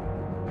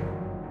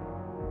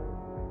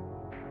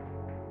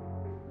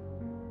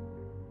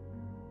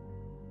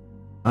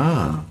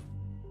 Ah.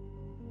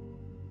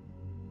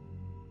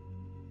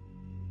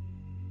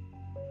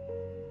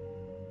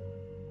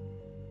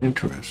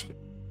 Interesting.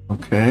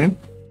 Okay.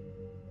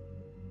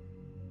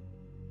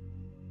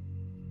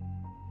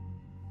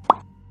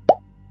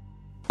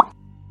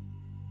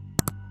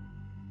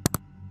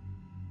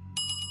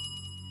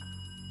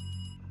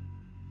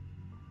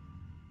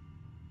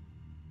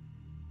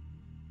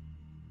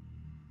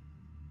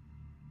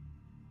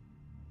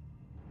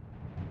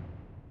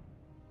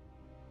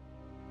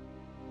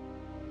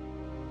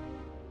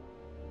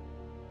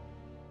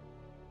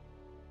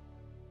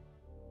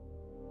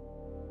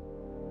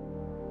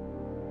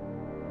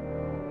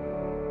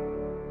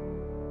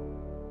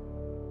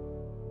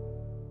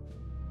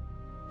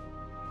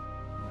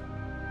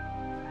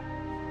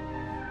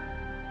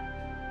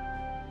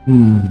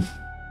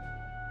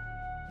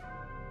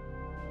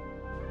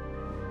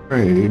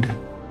 Trade.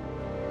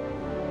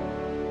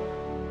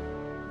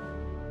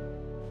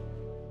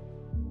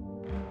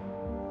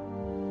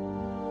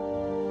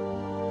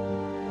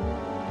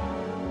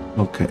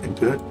 Okay,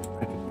 good.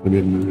 I can put it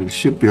into the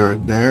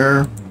shipyard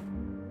there.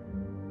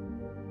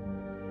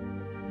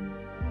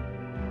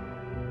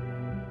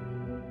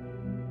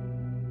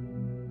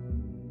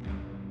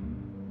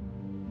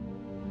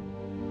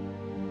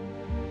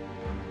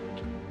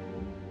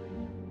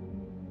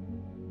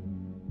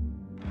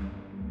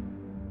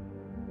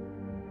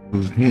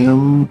 Move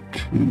him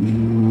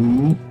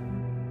to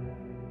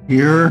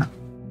here.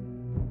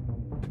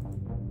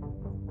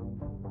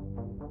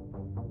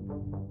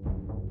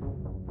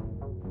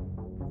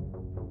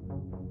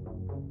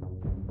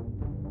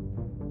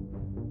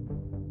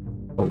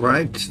 All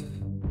right,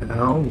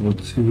 now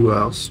let's see who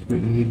else we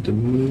need to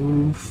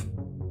move.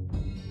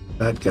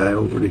 That guy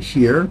over to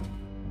here.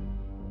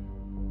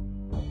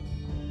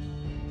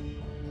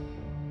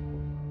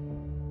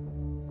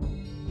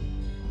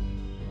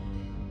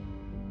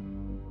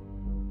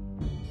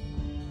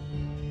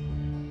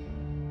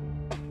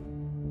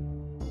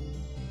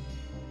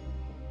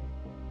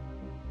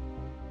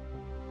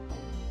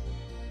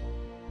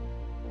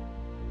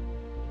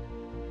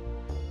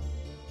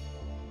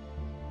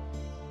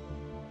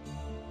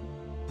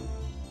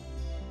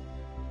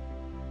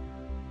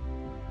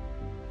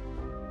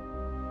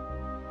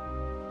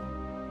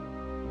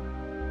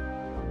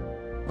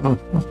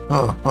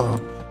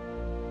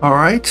 All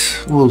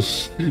right, we'll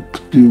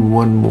do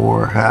one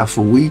more half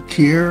a week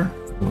here.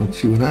 Let's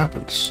see what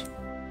happens.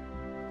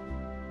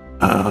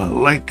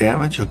 Light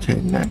damage. Okay,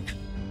 next.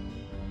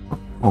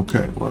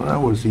 Okay, well that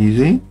was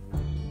easy.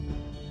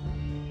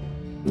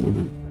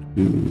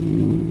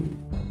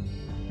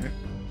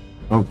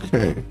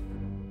 Okay.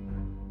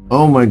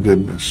 Oh my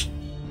goodness.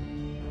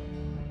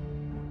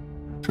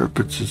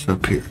 Tirpitz is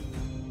up here.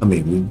 I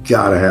mean, we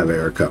gotta have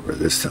air cover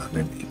this time.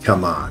 I mean,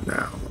 come on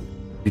now.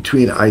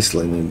 Between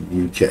Iceland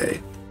and UK.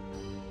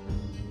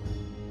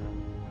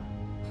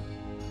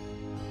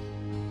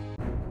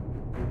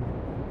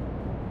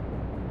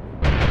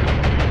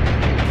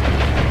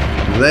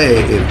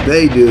 If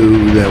they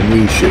do, then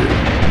we should.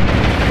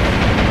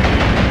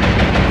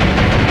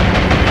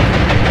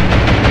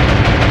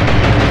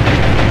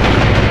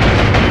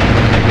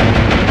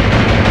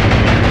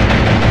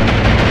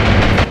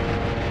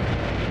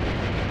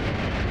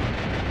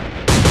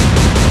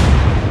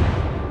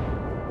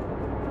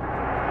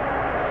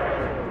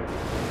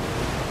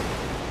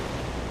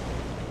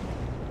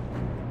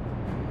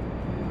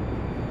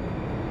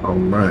 All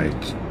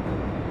right.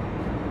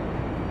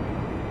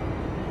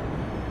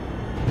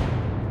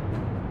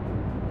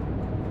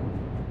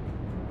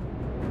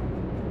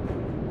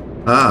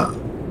 Ah,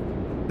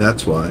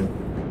 that's why.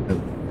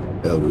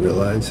 They'll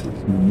realize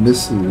it's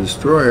missing the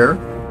destroyer.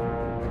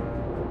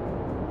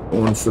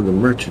 Going for the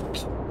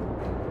merchant.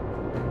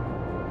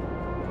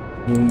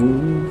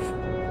 Move.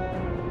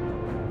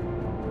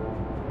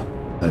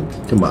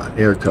 And come on,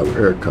 air cover,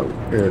 air cover,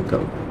 air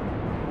cover.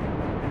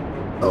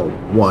 Oh,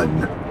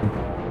 one.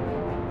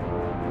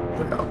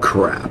 Oh,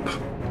 crap.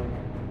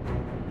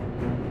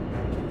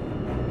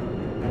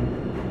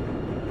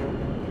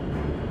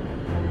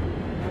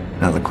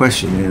 Now the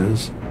question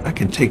is, I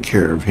can take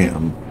care of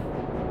him.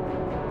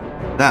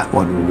 That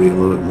one will be a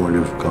little bit more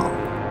difficult.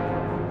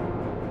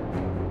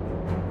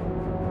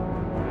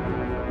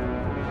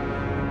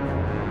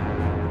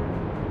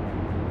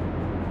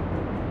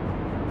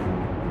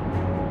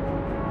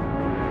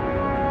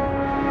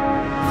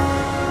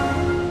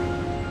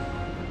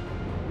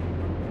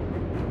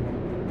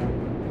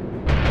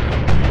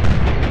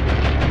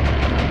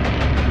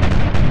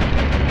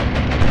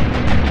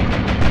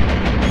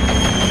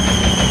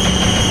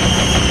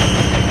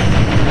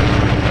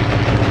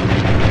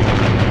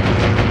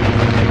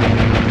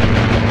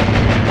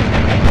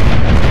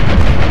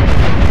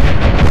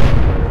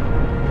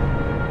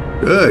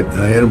 Good.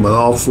 I hit him with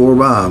all 4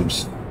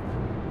 bombs.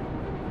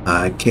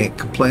 I can't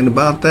complain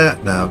about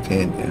that now,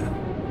 can you?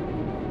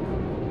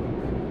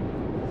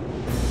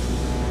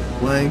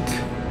 Blank.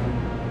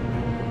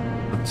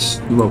 Let's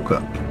smoke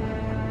up.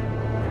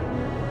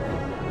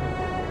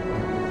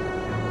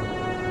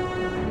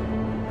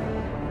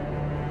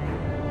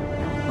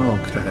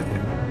 Okay.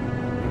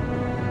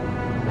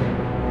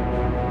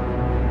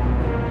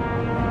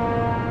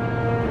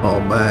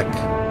 All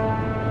back.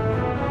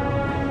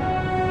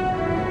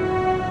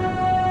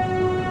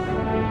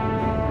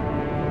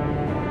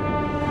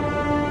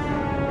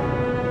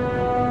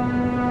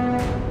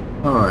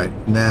 All right,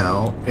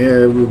 now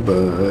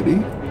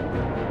everybody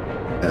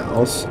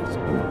else is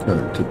going to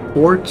turn to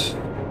port,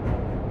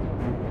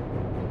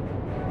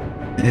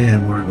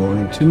 and we're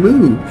going to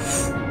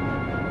move.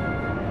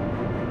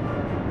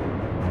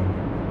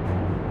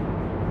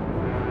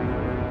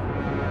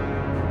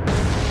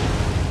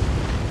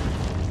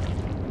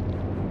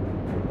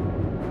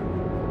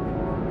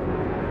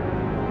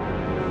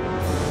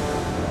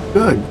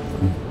 Good.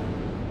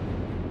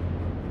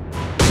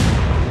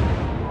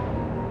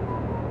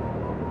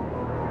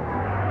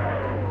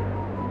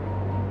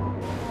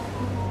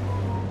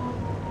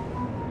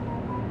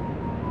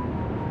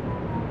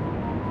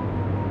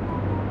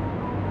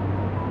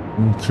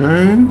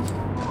 Okay.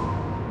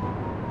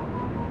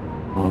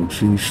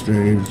 She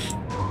stays.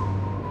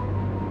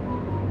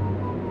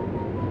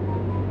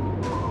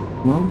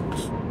 Well,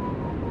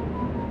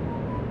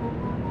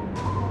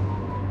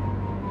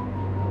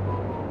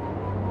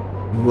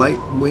 light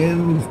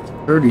wind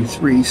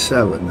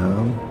 33.7,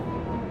 huh?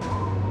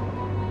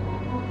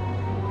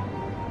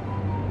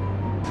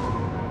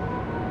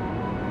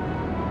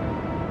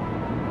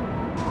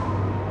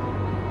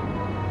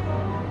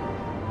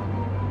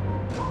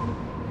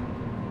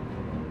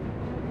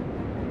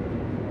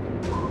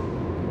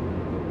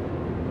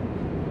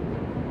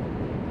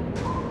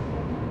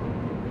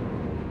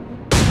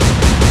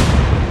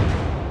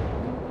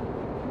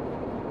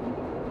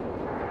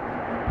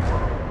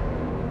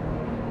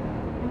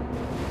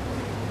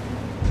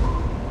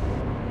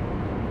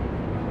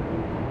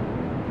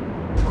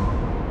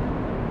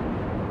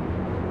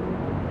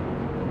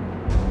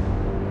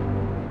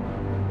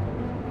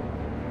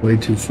 Way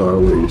too far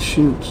away to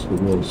shoot, so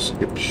we'll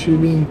skip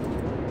shooting.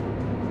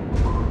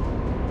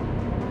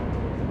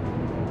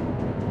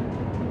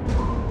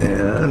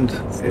 And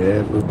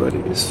everybody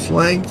is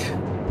flank.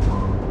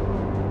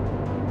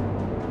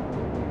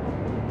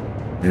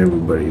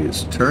 Everybody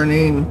is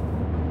turning.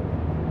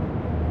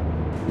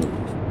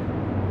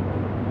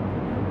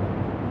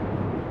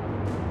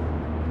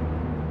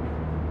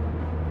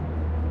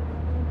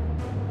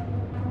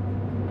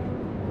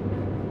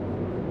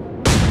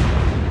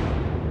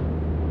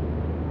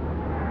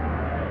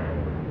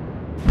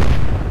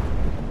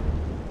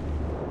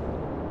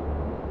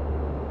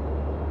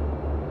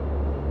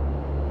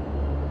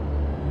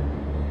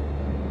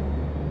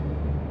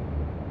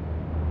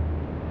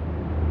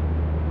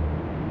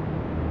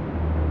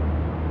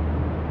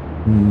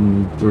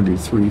 Mm,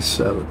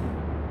 33.7.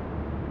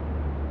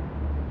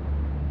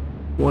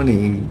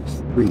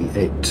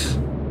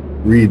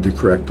 23.8. Read the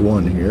correct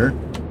one here.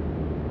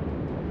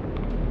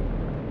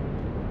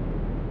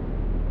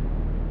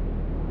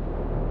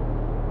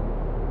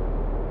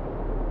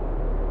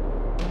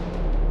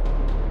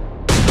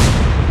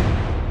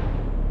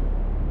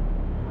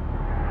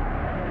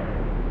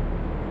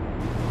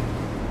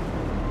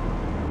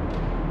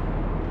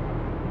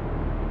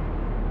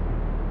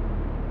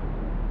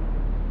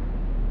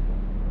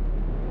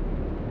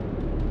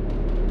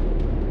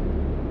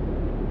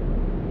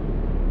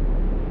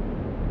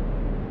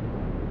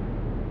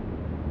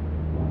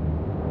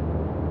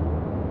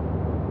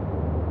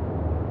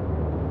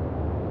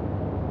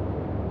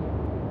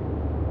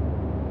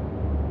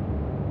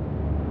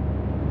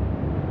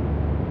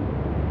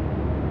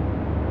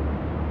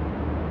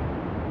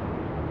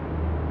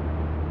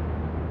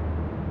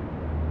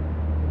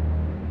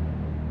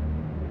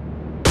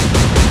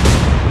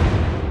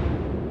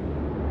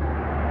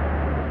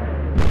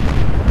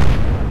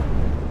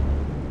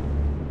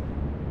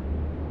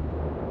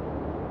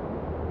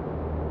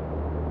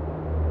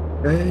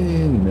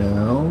 Okay,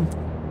 now.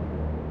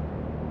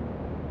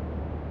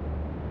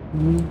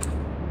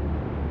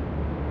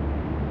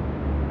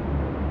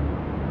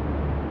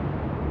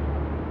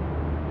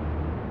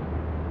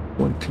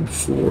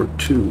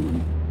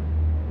 24.2.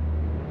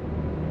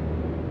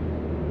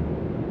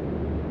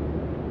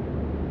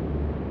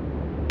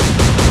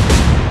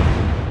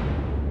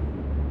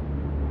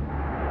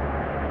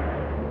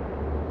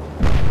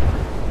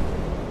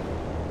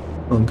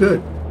 Oh,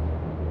 good.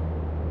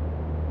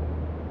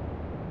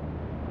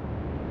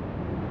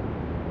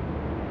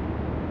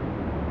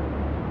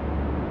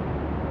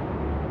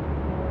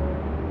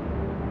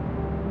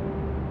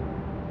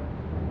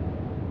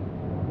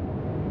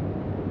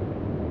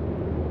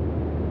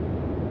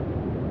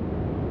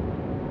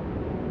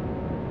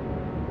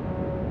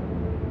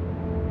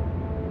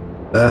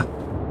 Ah.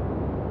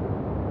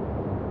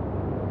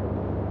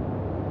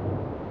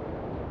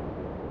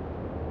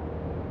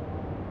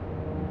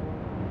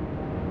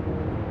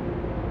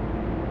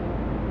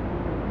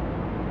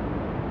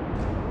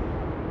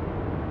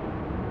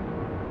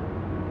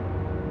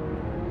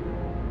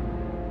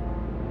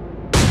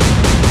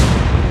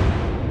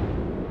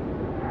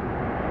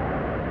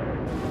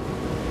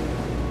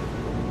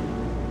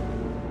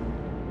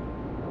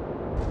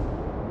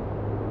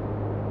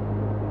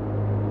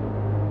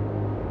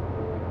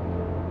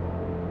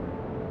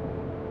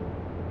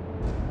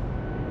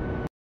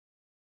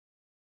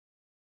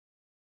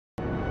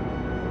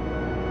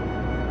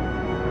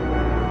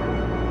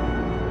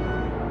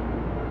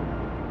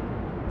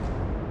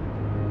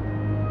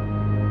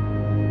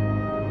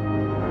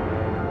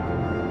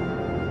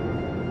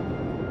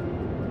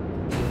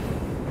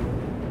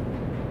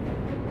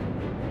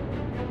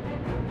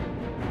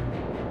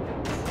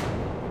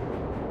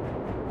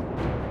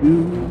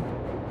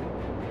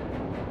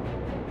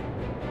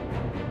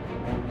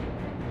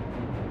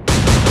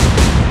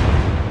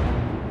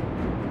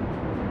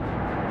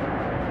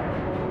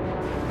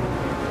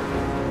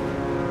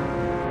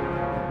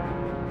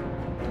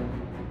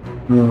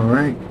 All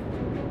right,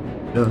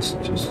 just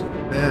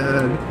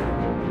bad.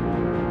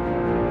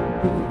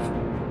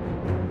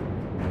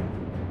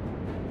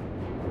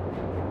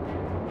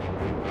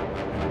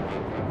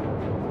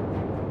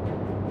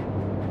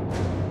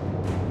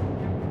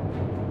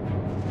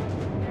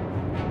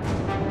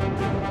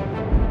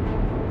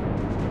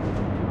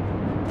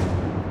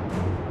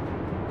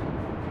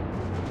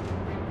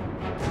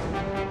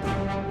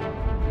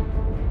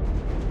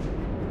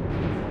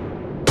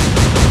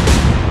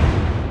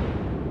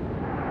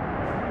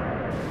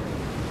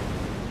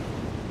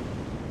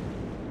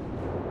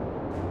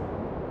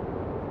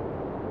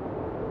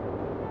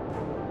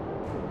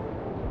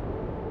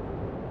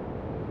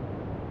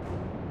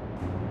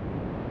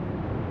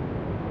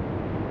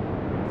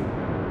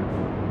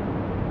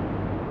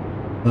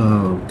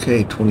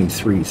 Okay,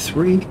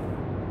 23-3.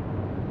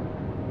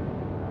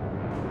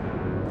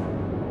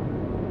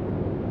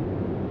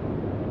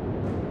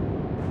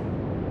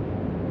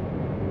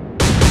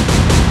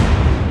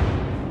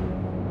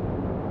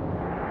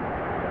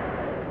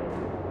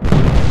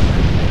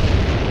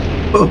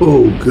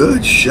 Oh,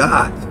 good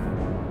shot.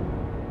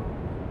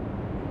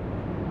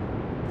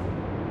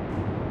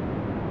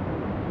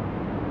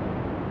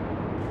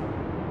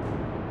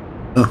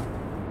 Oh,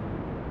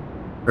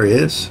 there he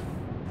is.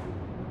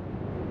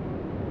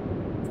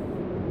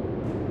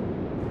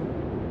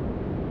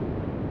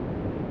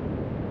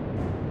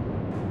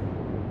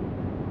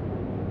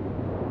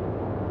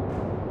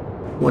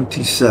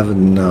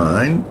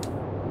 $27.9.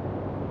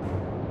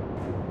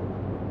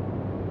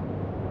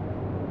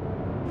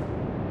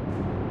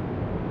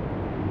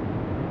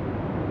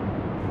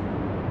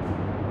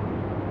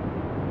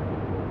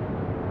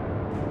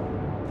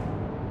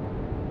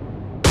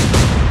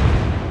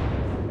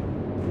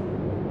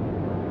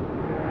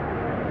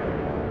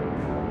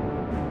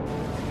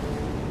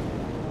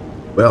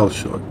 Well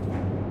short.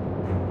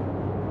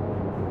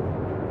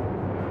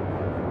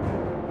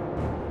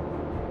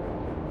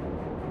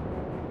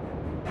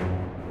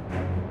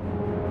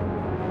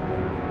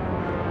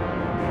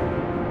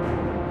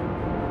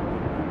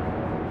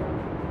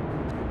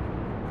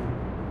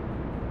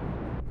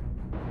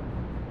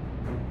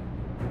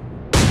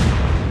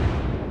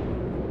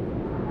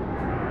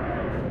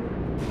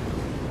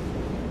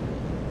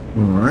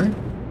 All right.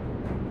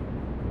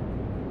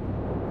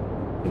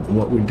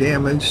 What we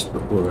damaged,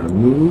 but we're going to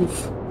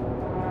move.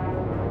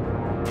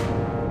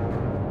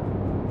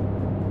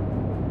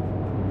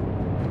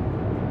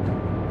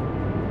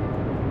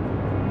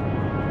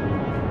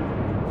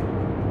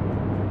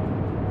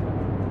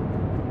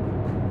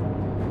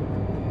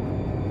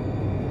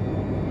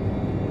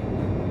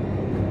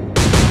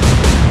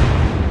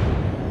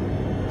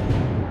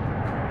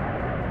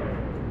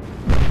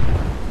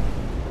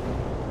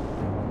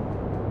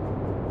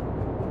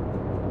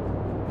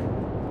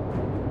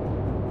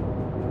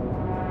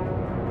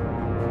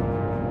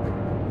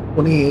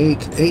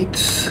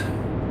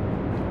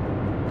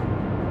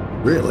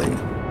 $28.8. Really?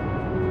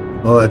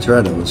 Oh, that's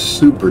right. It was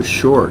super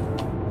short.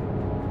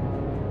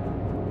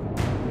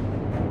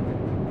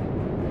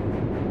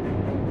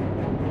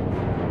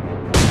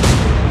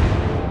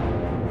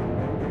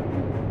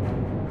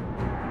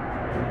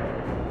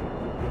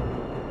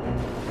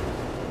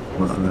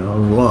 Well, now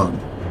long.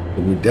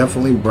 But we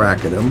definitely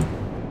bracket him.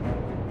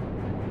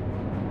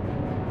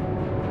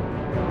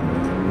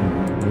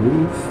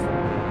 Move.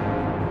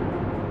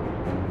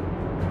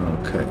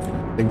 Okay,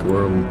 I think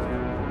we're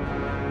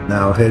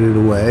now headed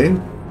away,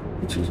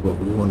 which is what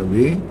we want to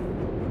be.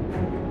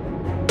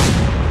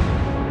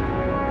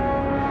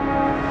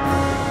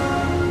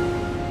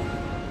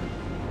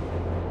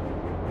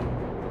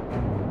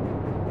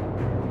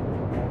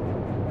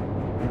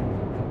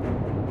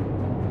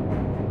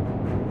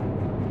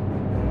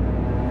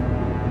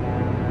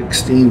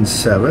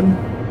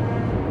 $16.7.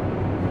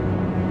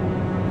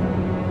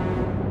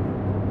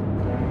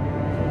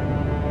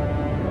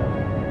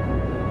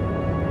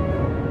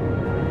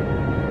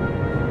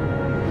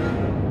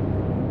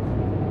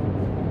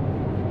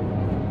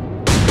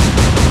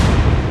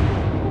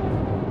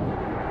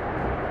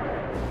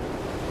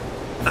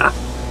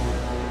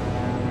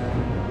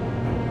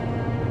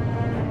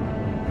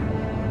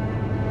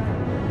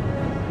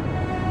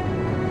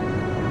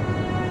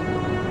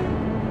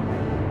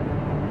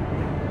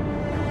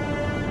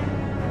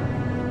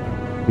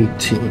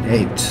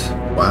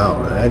 $18.8.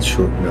 Wow, that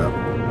shortened up.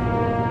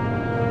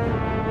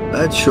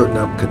 That shortened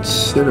up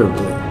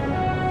considerably.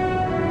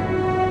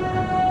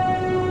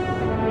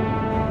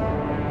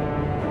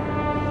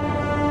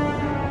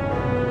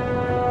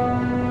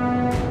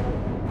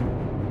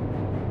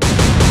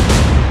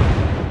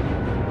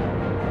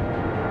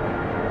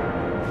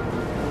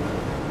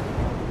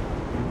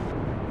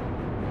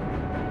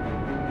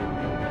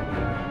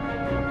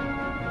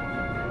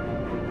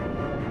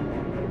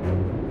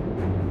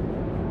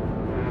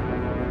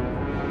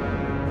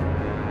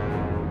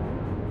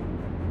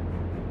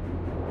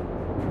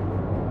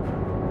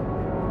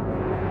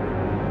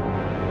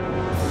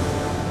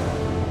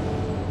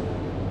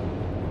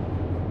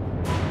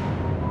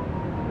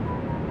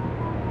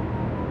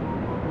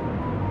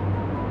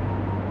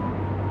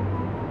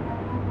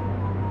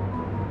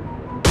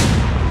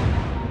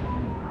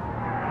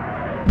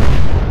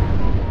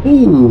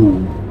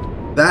 Ooh,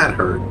 that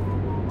hurt.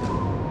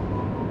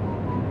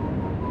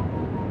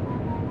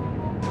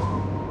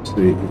 Let's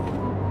see.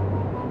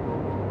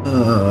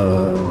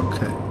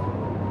 Okay.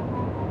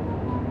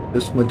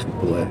 This much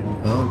play.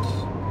 Oh,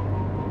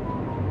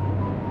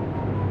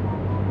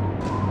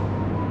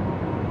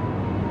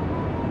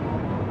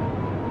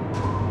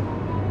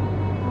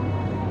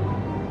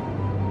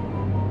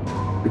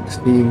 it's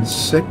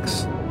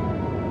 16.6.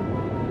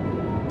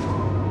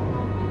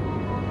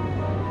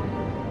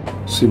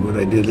 See what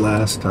I did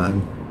last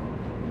time.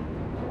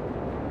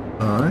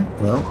 All right,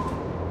 well.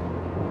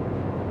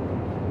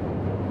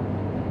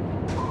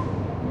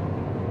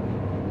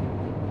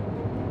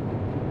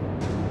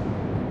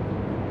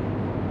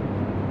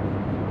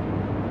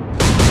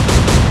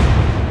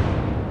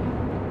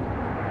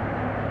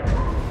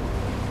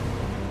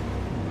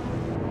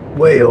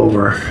 way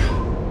over.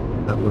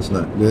 That was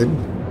not good.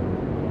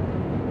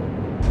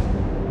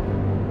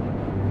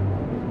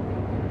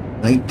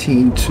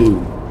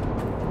 19-2.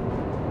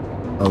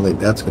 I don't think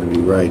that's going to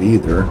be right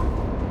either.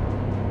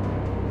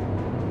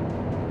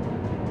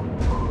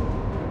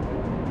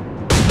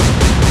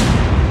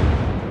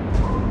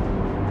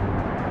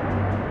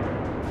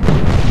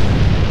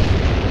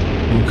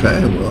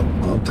 Okay, well,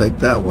 I'll take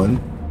that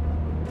one.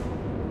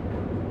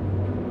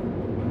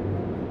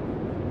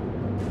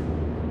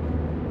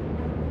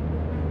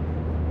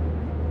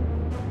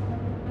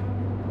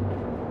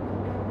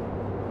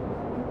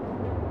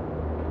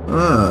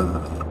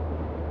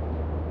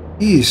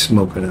 He's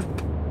smoking it.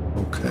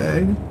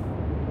 Okay.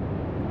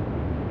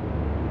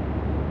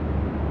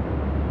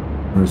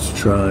 Let's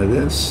try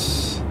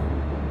this.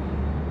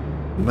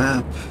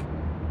 Map.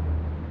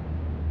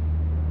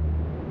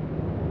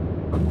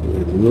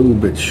 Probably a little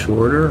bit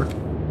shorter.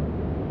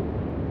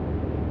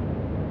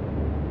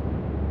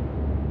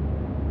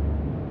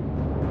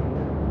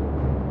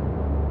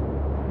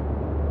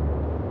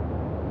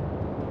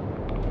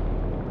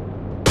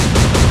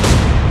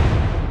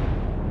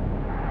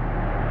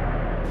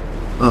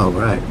 All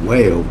right,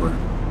 way over.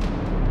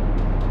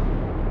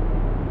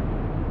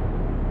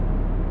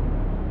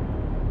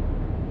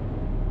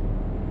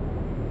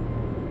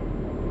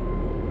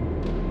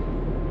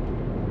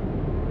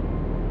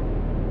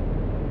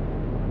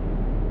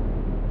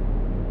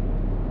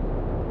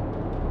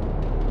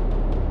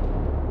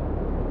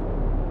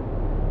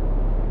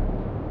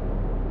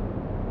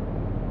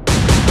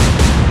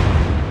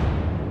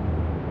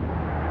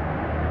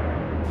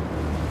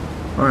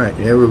 All right,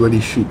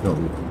 everybody's shooting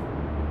over.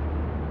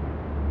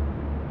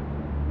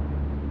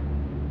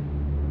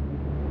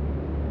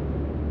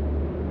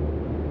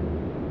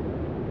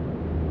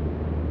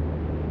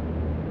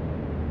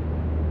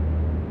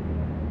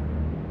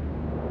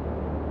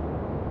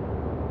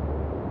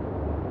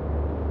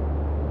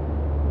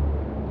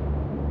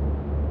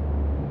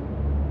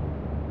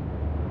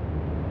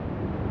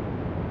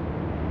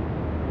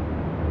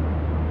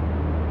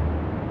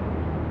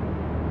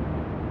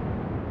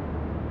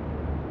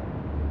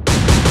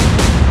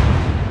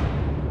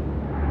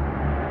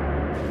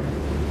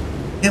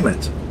 Damn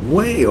it,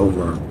 way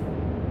over.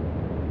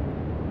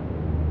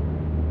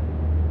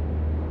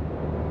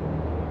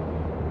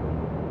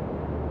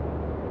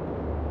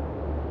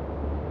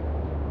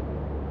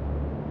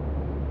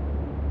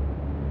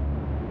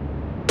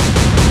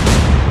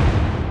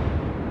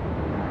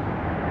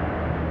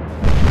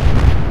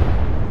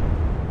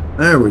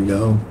 There we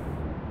go.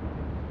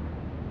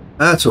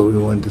 That's what we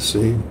wanted to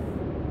see.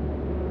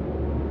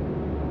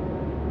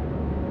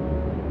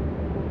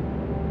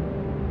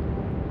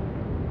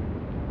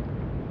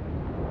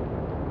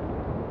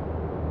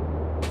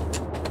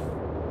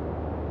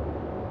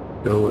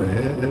 Go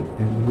ahead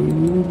and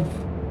move.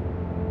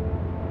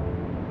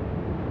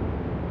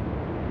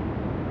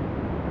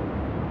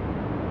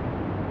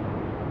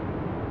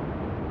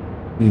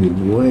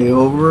 Way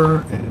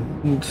over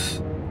and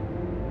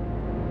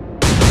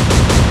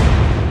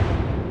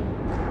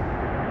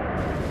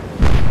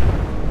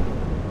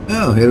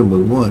I'll hit him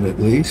with one at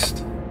least.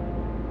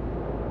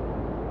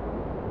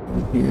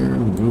 From here,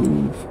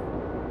 move.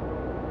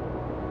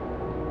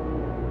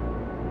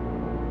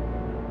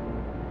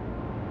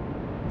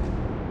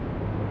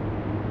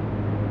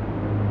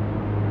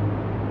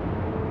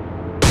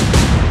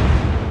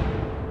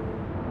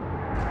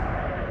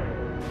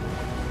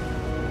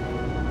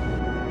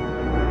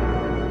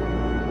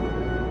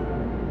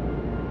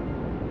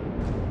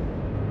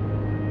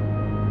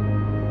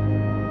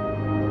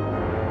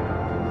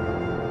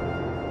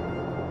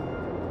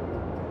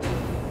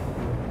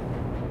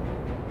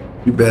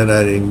 Too bad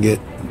I didn't get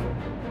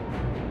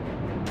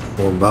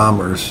more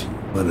bombers,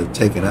 but have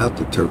taken out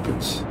the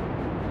Tirpitz.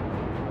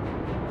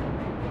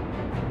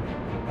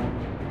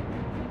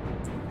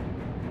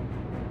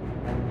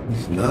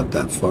 It's not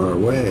that far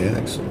away,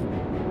 actually.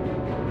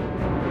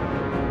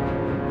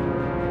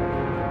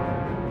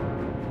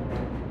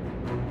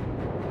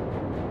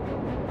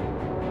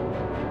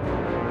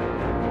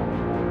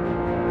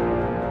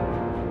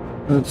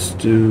 Let's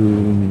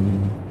do...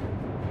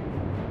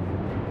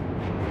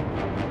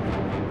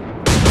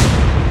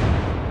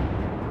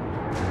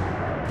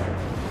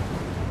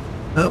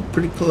 Oh,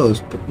 pretty close,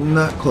 but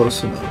not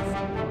close enough.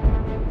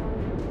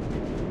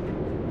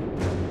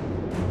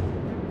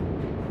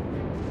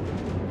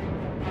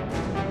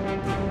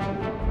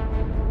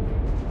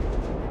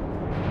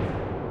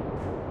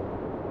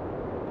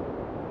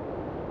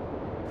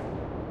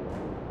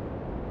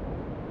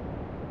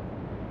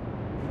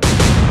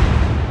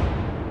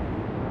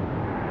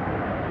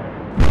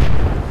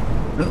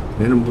 Oh,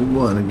 hit him with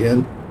one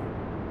again.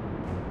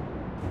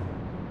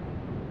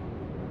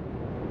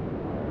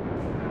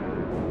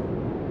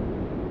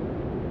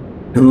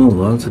 Oh, as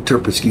long as the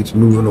Tirpitz keeps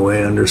moving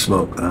away under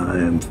smoke, I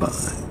am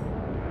fine.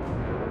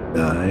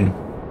 Die.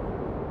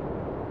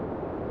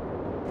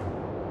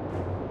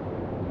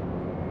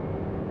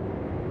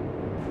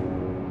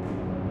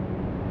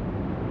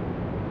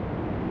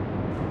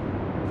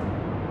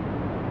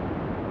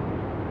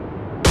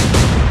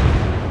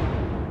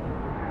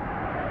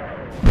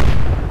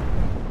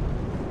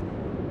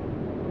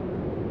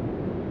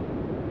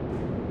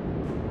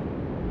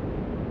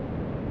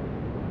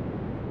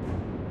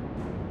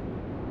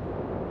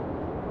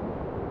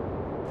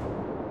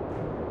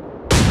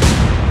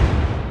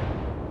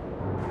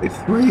 A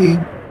 3.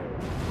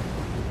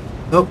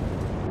 Nope,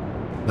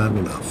 not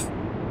enough.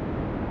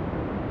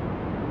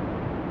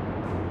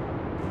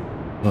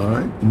 All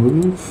right,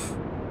 move.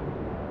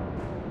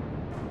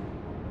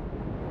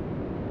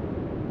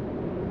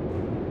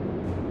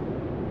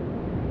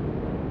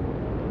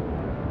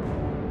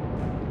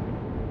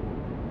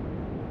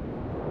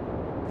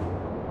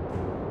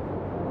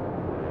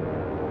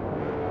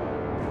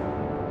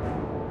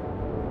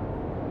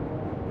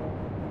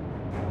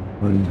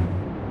 One,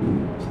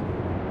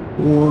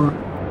 2, 4.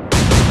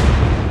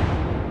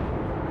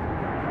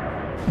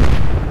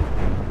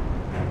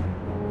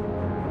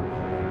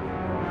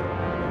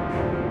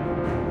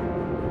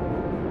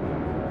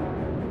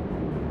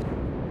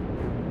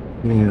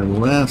 And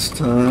last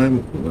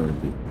time, we're going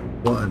to do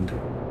 1,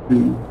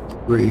 2,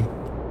 3,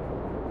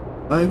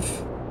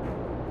 5.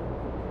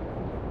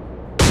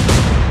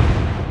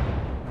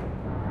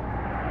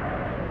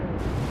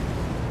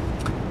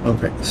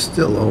 Okay,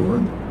 still over.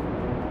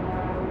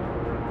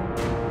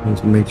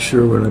 Let's make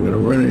sure we're not going to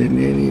run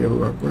into any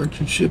of our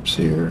merchant ships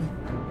here.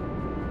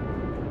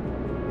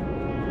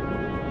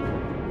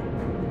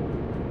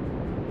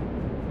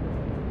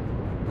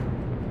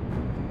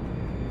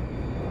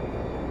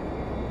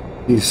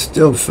 He's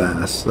still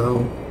fast,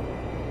 though.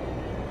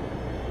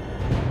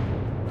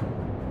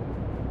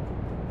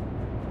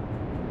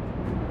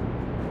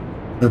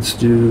 Let's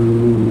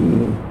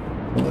do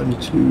 1,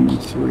 2,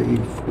 3,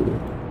 4,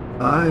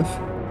 5.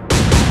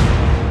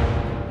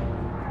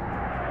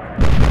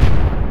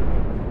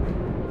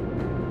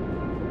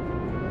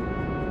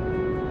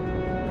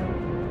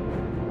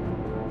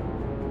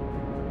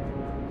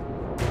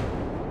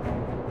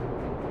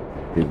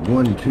 Okay,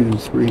 1, 2,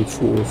 3,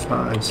 4,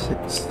 5,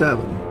 6,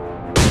 7.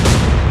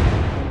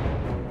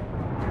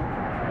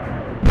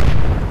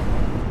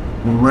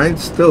 Right,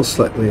 still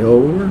slightly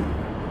over.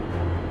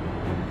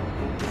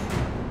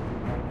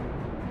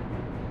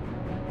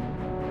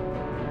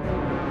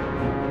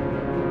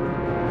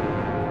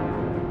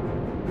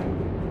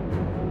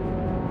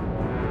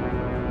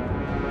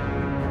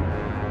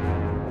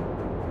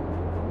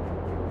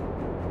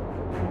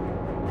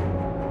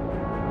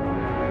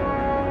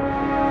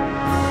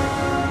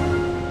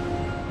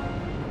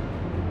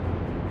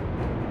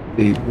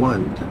 The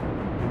 1,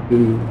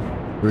 2,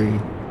 3,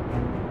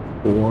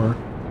 4.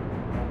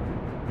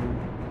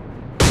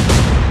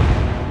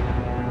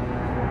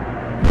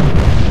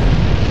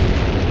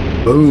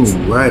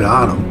 Boom, right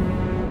on him.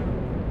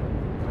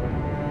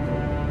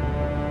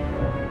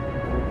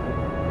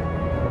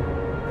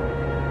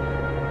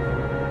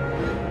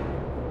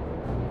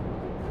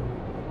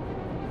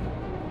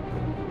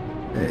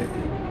 Okay,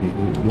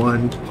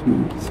 1,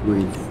 2,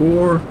 3,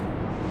 4.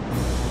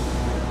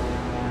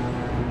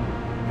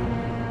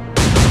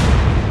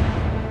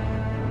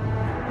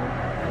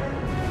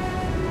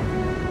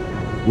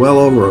 Well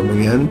over him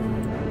again.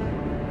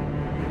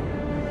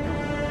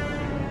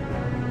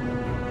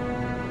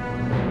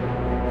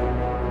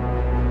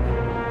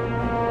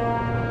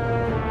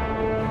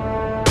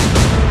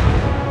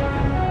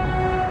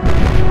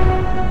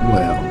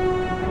 Well.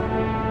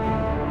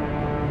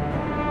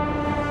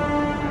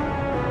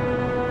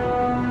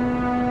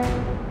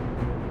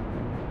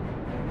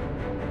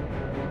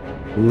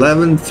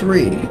 Eleven,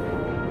 3.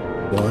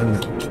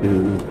 1,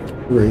 2,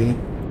 3,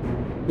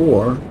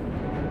 4.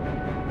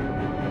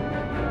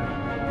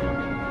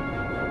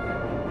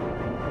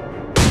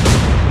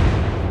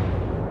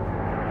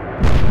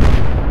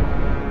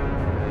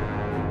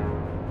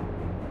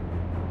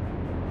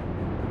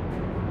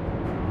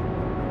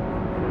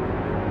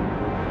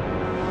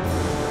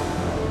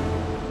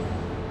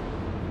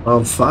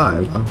 Oh,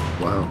 5. Oh,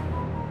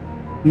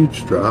 wow.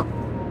 Huge drop.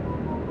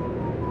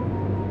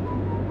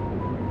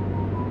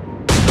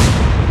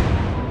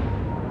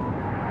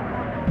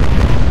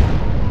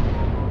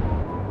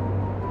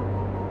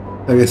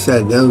 Like I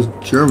said, those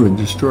German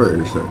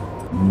destroyers are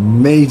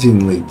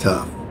amazingly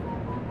tough.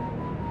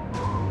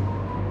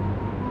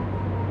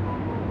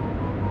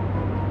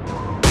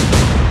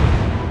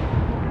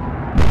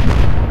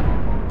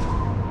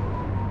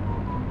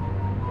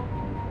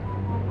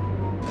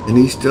 And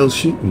he's still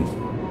shooting.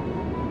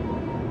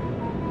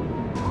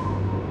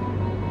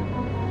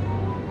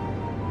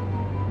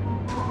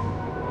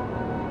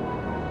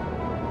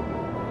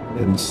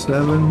 And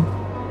 7.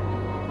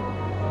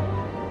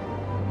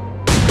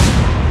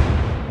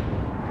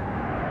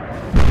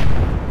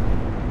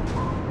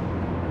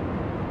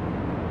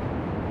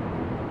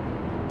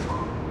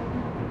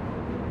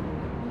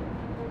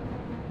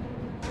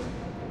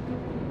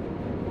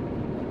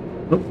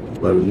 Oh,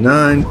 11,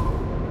 9.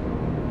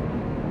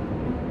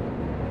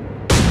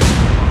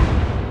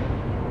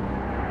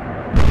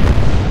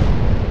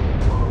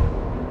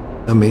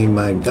 I mean,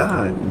 my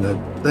God, that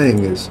thing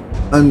is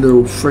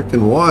under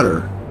frickin'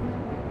 water.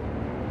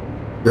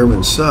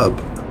 German sub.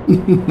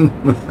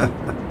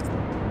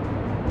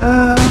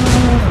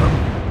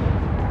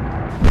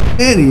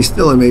 And he's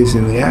still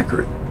amazingly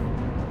accurate.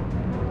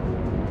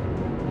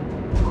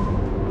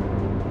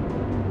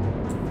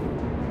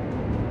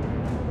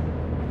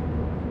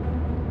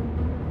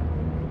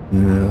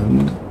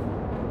 And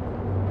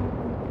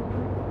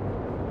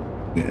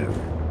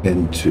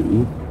and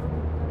 2.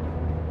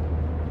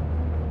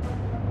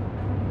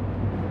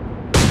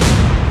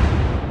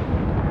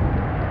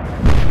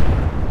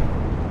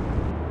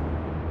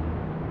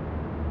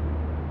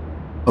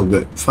 Oh,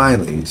 good.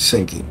 Finally, it's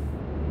sinking.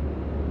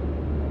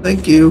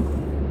 Thank you.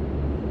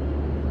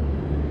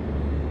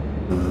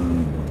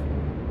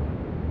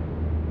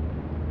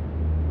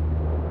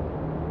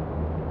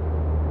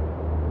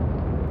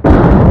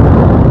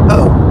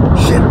 Oh,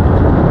 shit.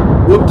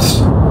 Whoops.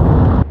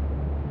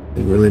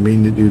 Didn't really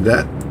mean to do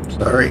that.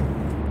 Sorry.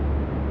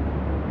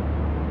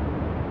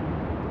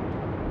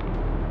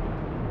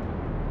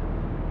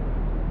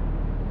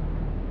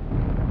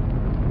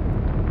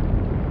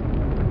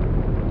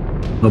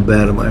 How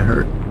bad am I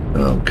hurt?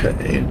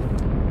 Okay.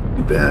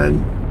 Too bad.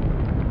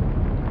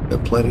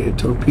 Got plenty of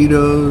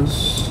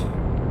torpedoes.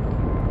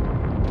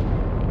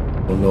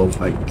 Don't know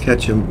if I can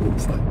catch him. We'll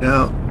find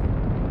out.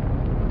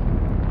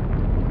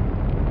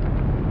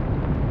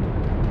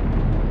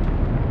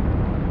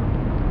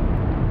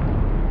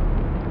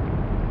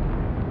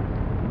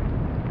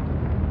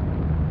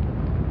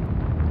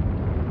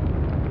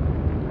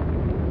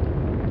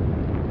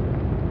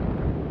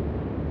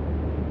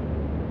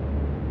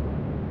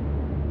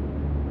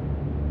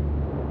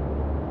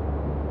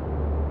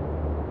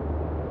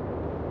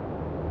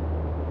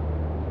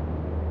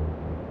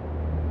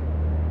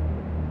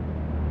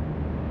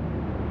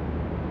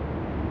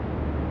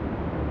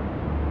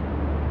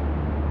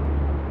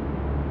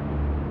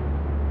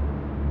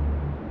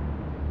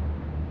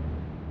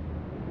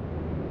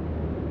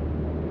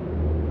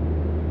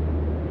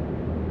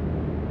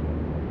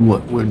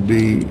 What would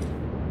be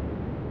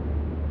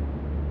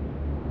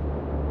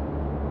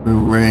the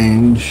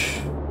range?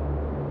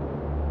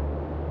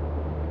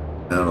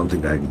 I don't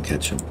think I can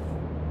catch him.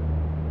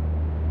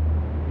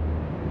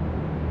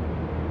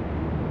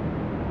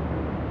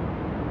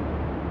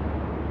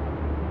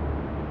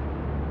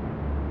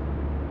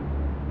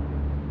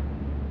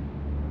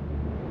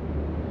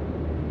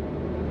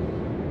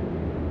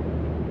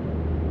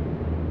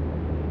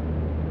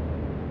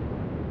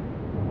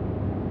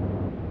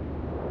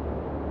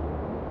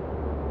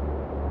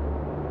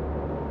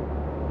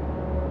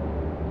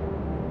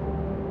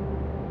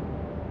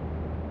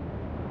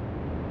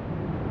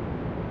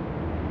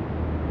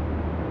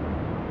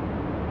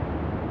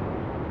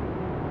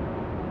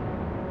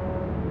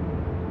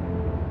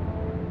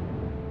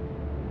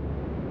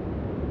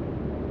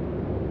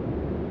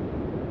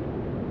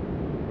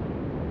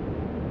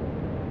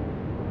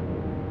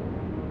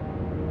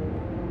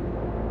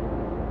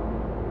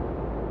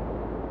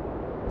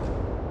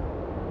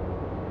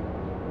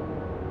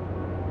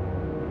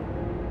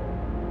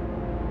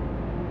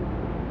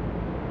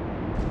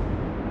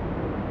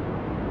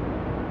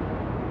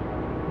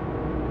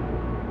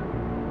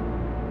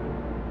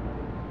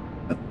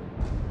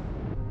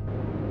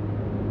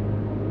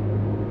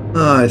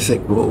 I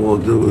think what we'll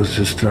do is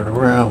just turn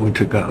around. We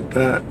took out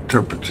that.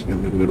 Tirpitz is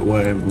going to go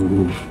away and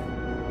move.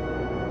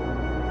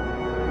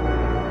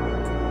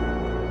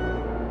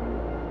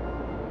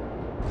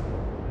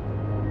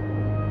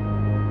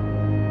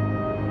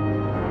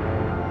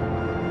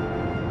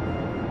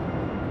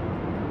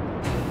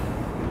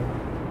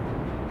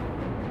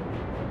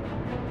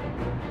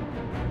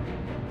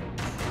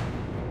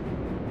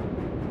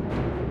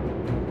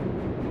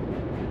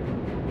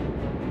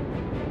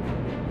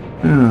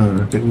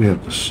 I think we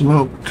have to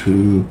smoke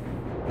to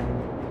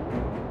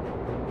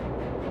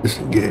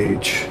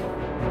disengage.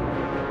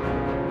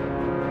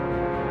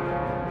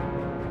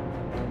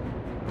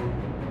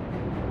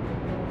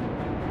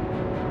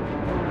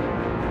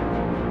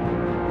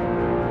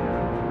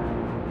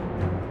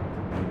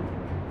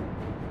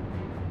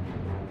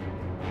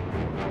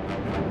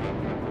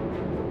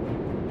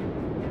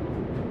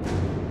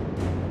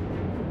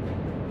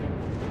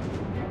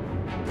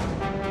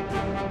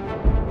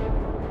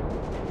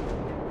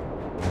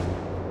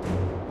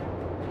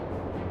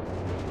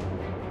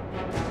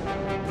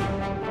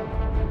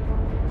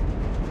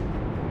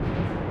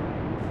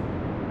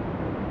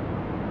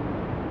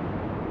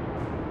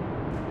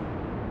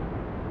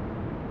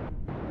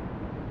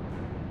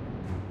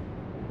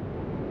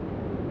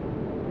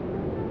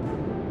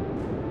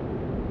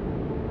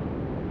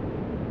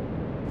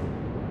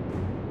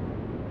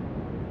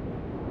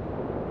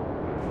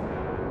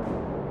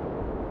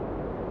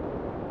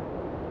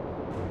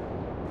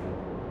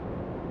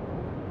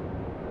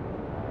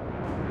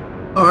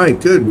 All right,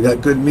 good. We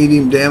got good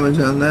medium damage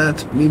on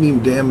that. Medium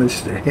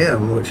damage to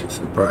him, which is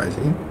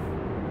surprising.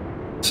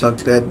 Sunk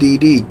that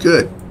DD.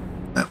 Good.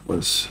 That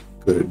was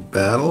good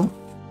battle.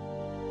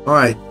 All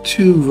right,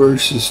 2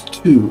 versus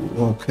 2.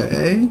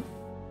 Okay.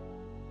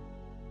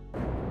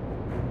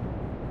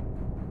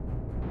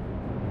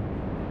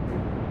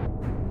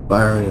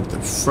 Firing at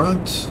the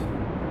front.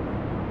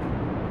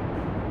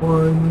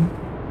 1.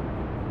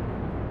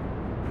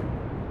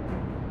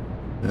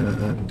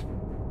 And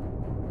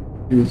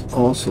he's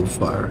also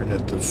firing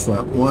at the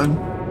front one,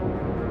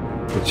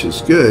 which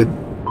is good.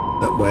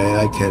 That way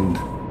I can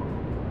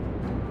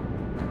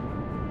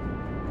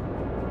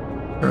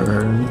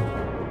turn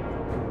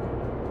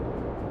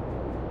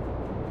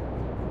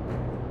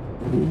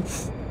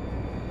Move.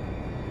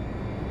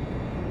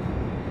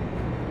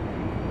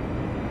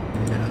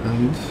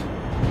 And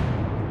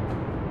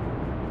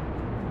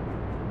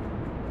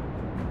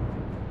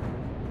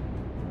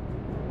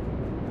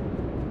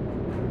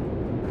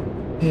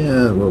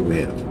yeah, what we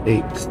have?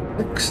 8,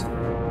 6.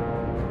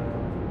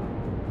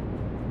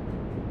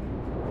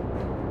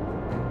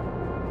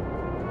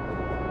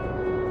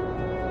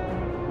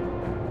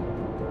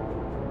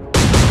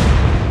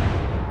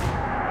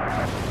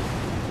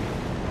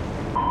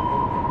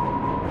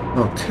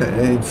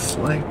 Okay,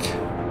 flank.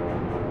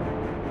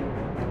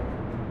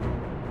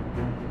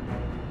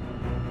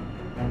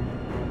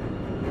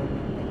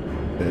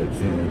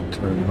 And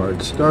turn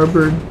hard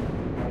starboard.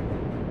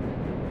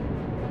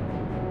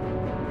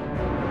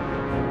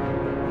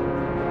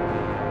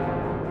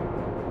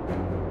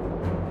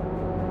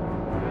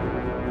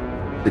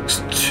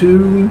 Six,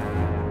 2.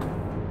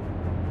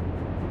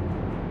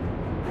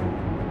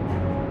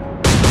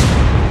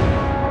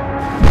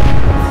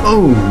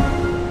 Oh,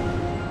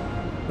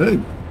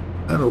 good.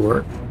 That'll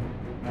work.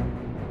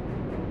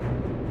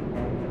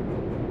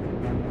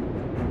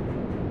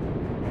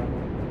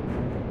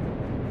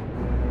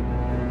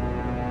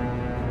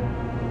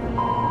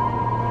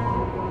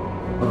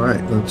 All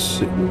right, let's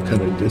see. What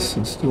kind of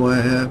distance do I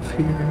have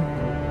here?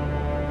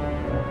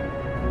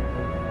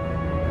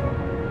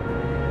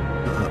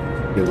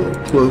 Get a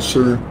little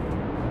closer.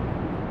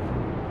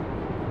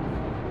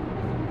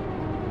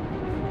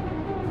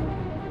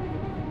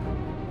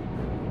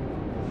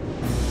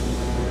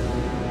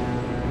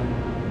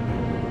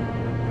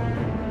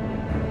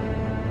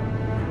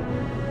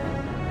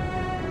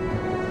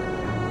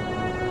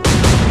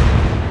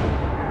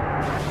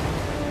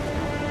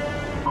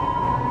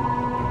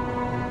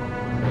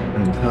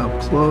 And how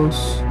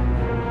close?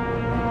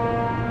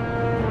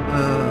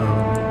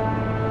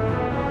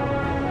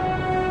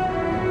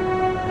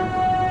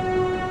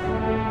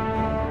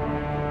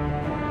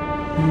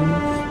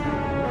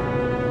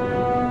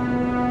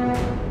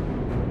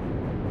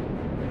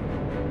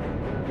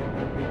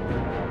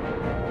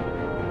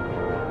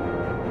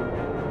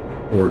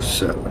 Or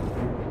 7.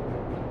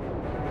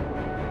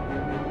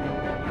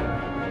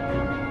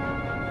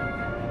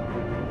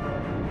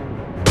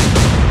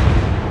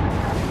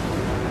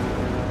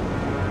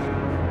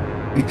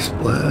 Big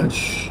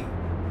splash.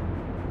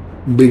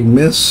 Big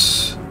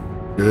miss.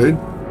 Good.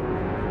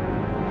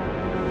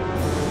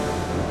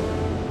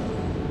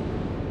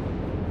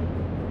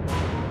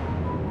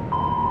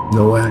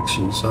 No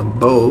actions on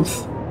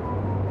both.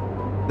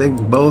 I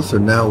think both are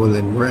now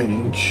within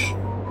range.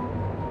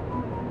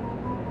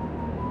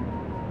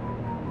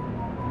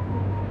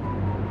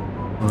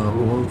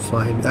 We'll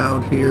find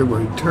out here.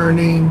 We're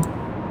turning.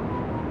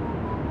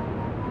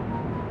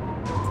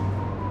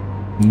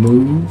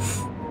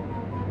 Move.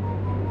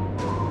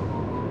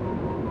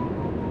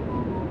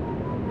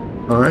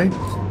 All right.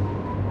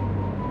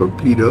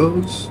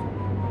 Torpedoes.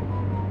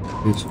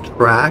 His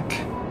track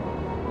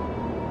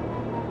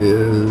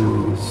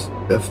is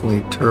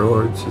definitely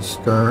towards the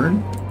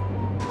stern.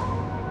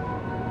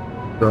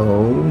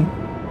 So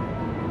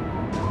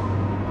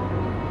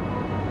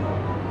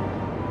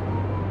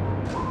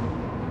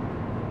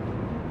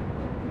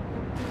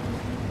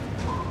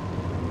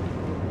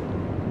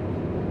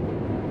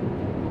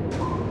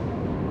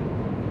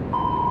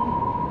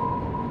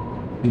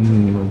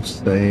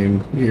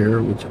same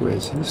here. Which way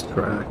is his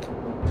track?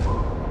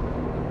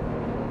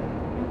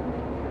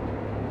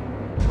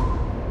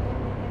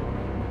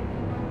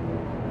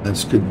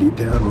 This could be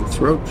down the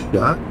throat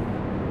shot.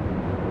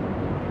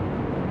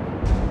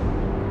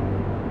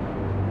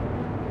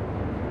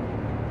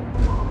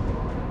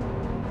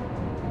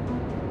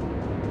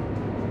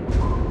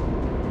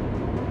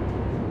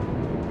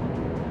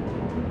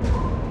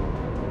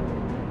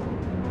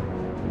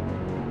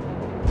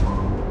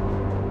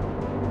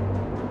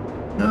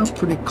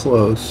 Pretty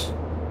close.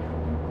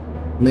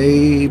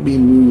 Maybe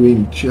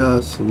moving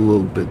just a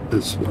little bit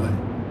this way.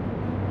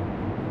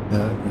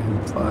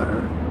 And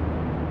fire.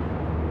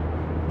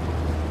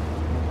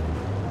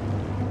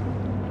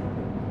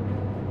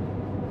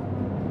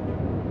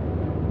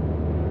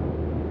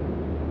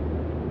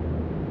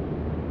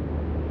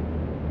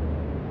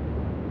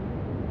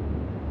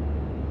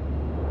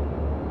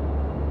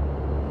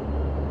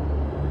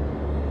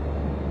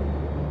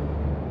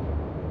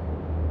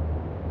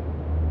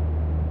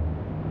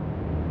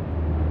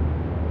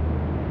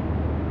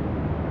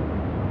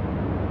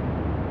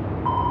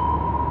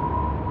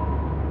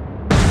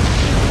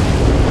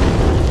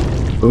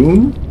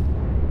 Boom.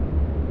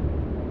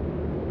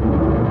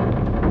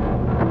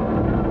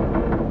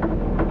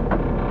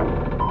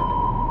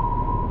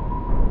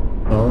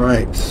 All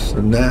right, so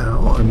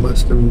now I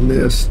must have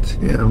missed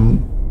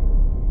him.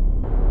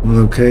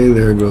 Okay,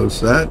 there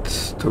goes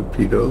that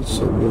torpedo.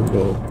 So we'll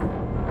go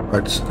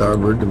hard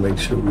starboard to make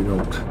sure we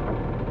don't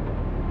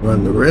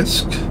run the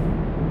risk.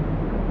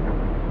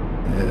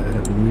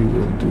 And we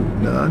will do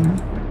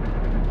none.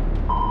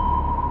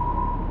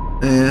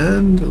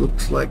 And it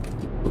looks like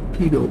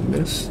torpedo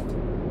missed.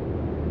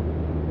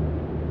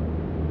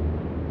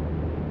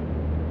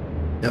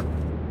 Yep.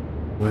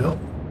 Well,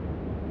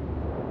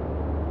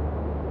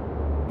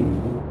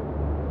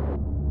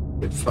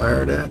 Get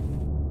fired at.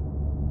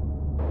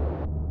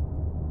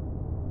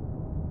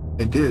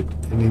 I did,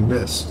 and he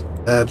missed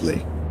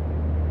badly.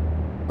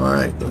 All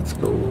right, let's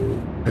go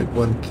at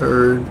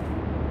 1/3.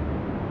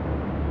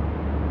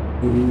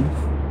 Move.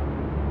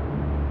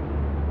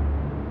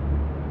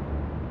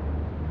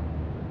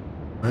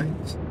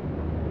 Right.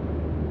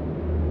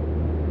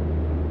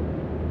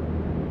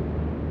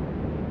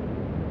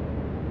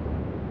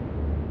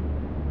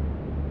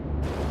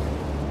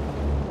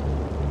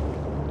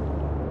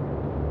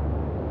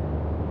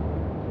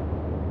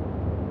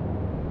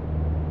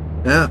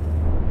 Yeah.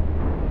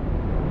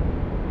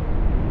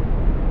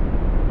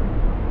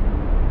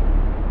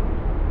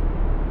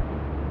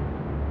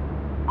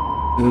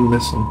 Didn't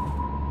miss him.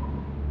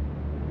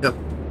 Yep.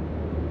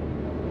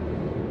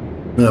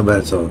 No,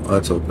 but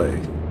that's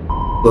okay.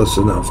 Close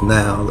enough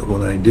now that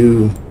when I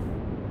do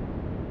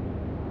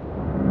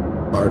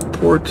hard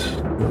port,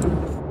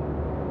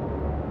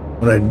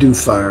 when I do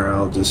fire,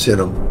 I'll just hit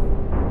them.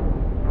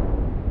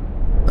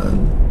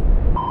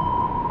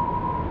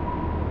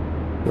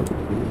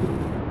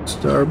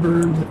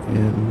 Starboard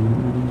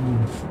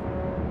and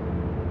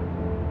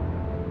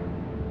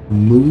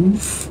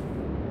move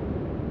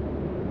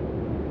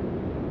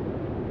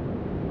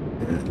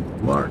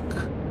and mark.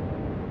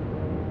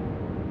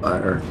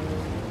 Fire.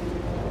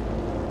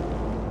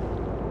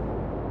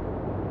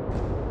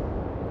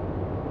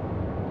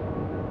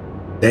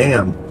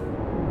 Damn.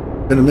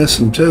 Gonna miss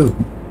him too.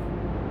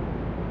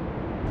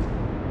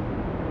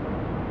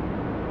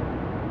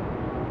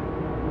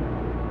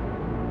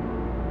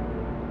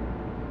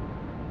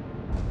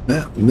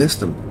 Yeah,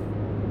 missed him.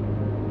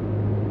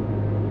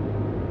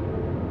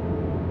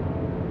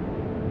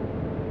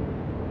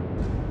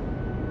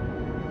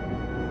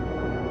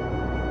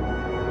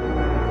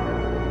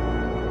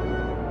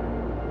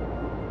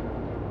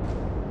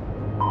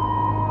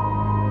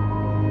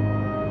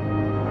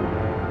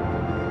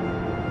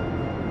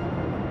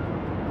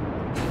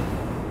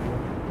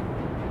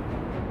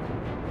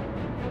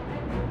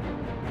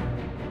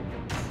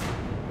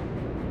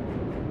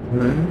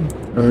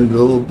 Turned a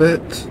little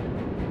bit.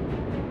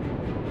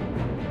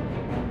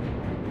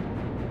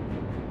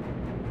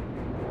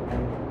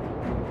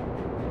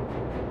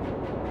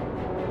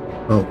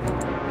 Oh.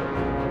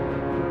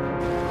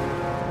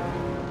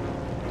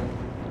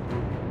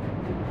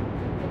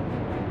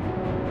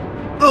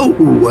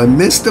 Oh, I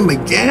missed him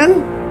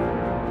again?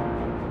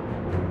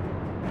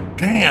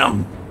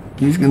 Damn.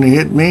 He's gonna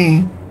hit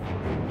me.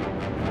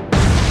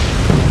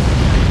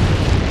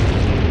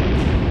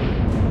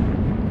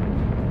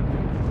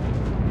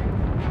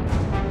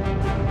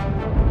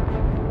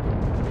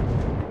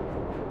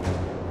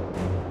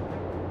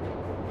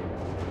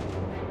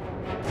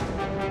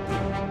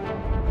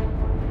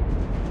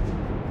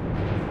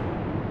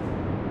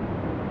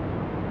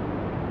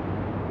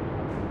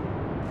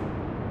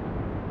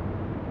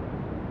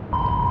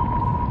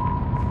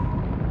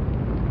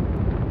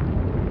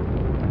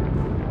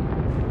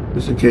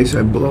 Just in case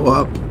I blow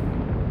up.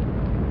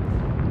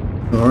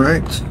 All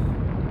right.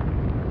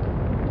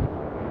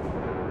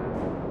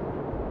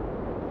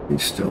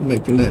 He's still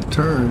making that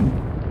turn.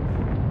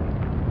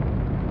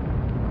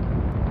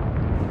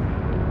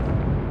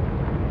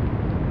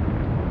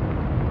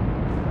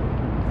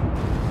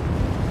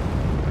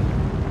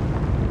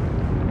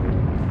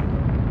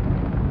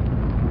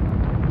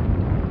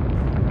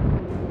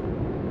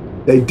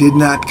 They did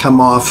not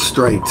come off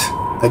straight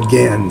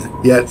again,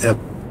 yet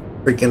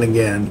freaking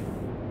again.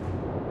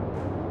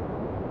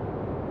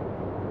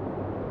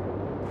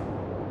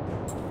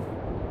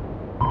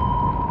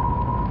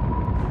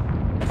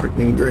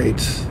 Freaking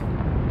great.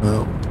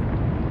 Well,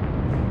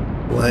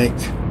 blank.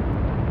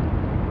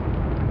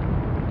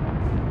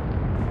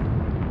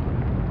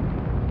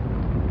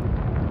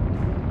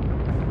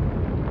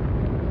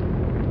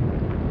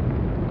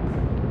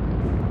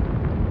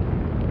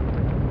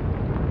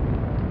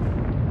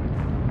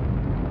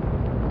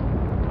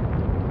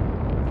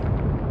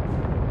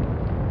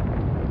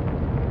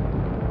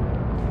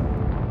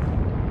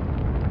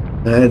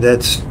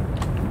 That's,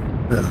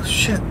 oh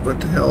shit, what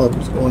the hell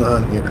is going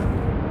on here?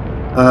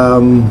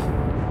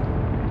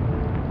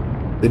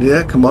 They did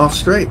that come off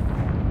straight.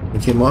 They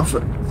came off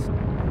at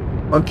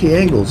funky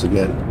angles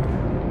again.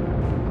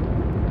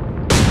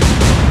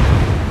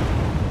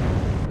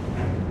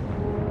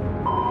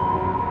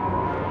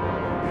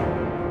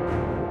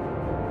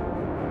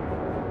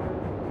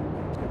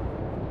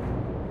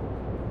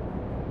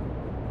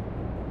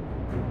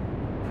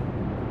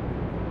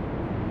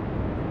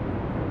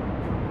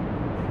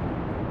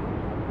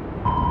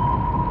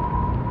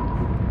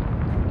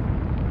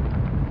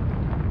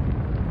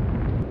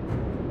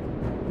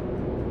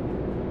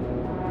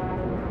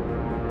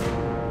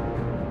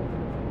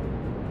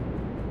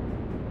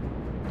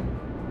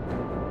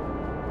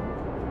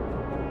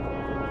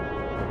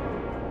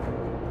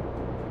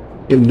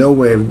 You have no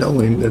way of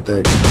knowing that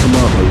they come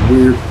off at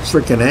weird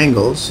freaking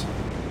angles.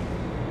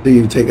 So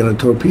you've taken a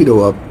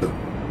torpedo up the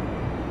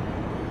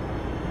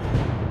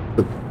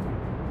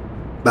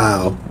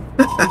bow.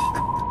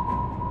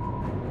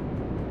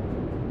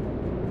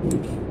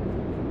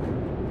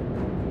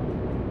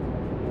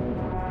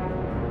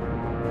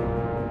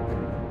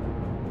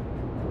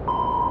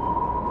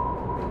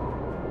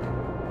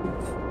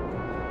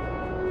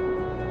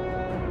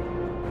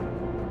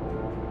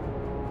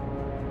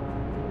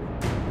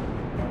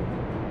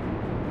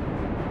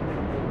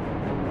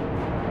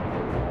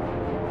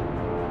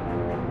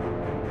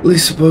 At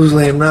least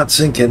supposedly I'm not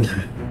sinking.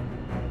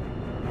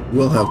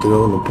 We'll have to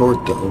go in the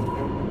port though.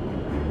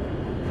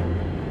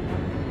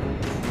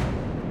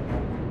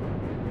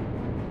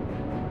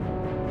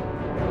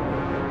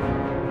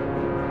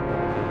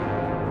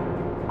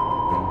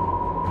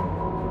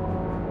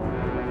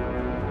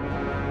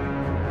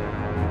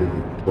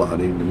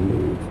 Plotting to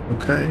move.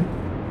 Okay.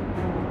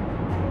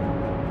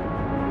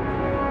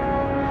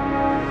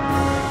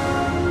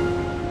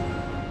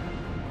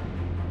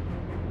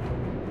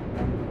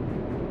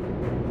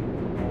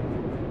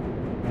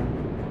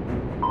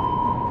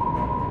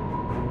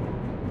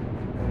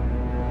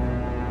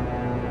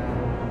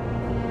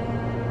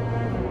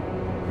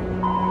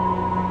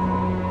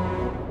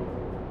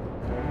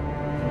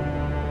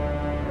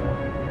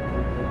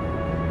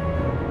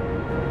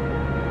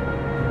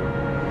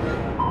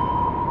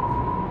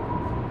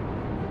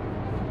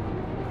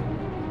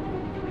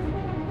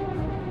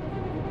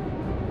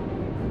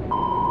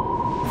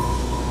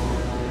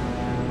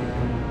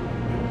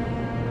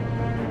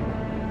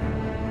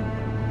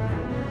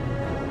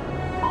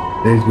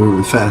 He's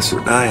moving faster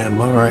than I am.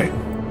 All right.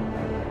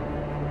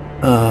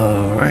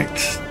 All right.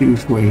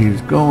 Here's where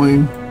he's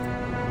going.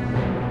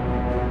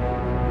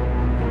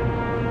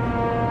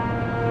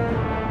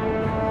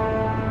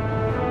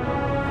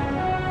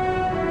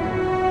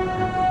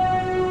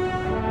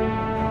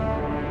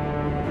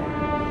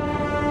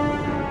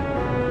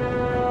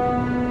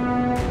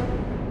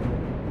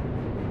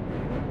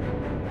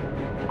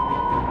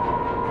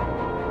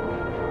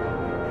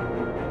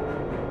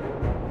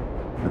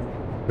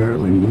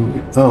 Barely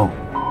moving. Oh,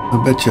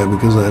 I bet you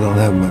because I don't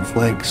have my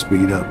flank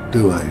speed up,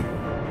 do I?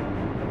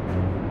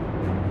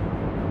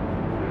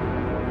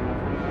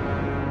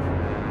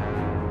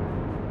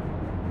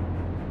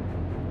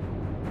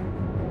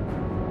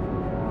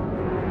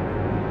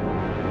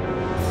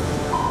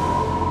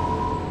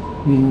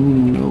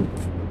 Nope.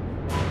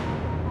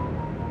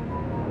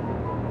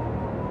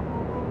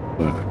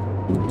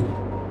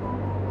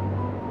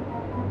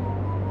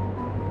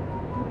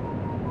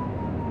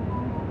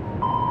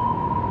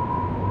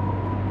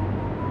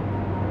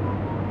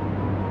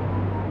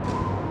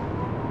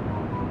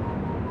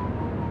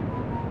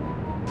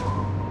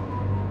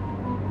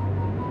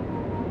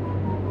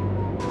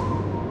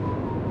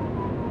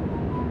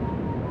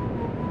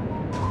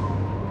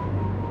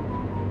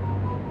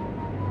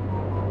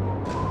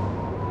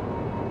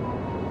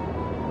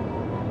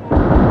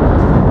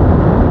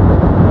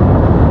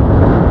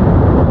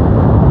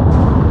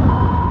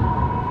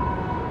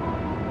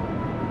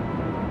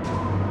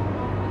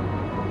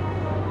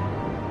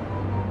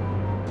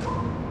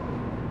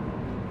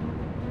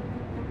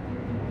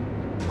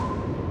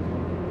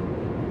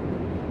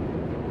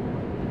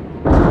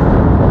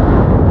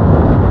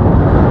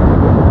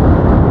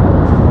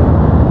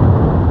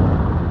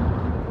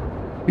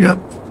 Yep.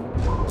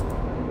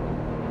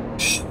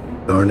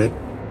 Darn it.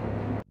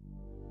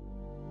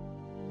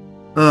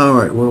 All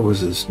right, what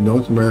was this?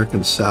 North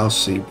American South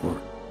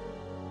Seaboard.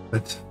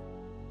 What?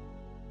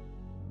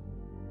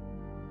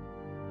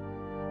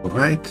 All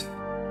right.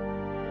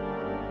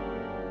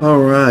 All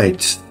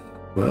right.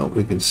 Well,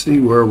 we can see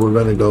where we're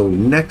going to go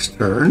next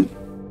turn.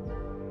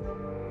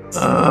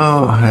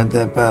 Oh, had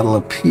that battle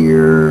up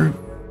here.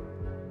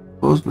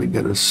 Suppose we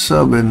got a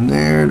sub in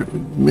there that we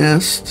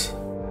missed.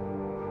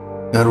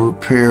 Got to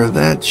repair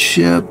that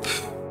ship.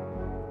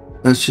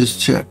 Let's just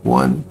check.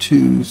 1,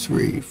 2,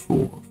 3,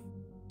 4,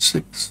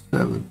 6,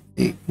 7,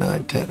 8,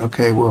 9, 10.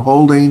 Okay, we're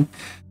holding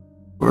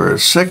for the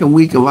second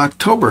week of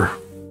October.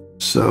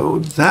 So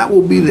that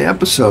will be the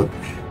episode.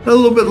 A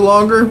little bit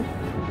longer,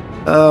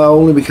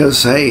 only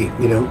because, hey,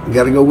 you know, we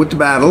got to go with the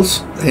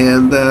battles,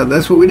 and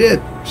that's what we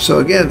did.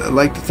 So again, I'd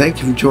like to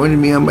thank you for joining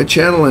me on my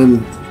channel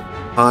and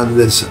on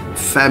this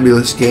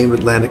fabulous game,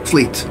 Atlantic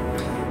Fleet.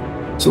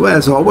 So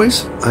as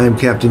always, I am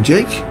Captain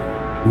Jake,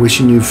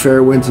 wishing you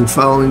fair winds and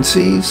following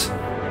seas.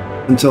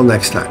 Until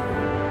next time.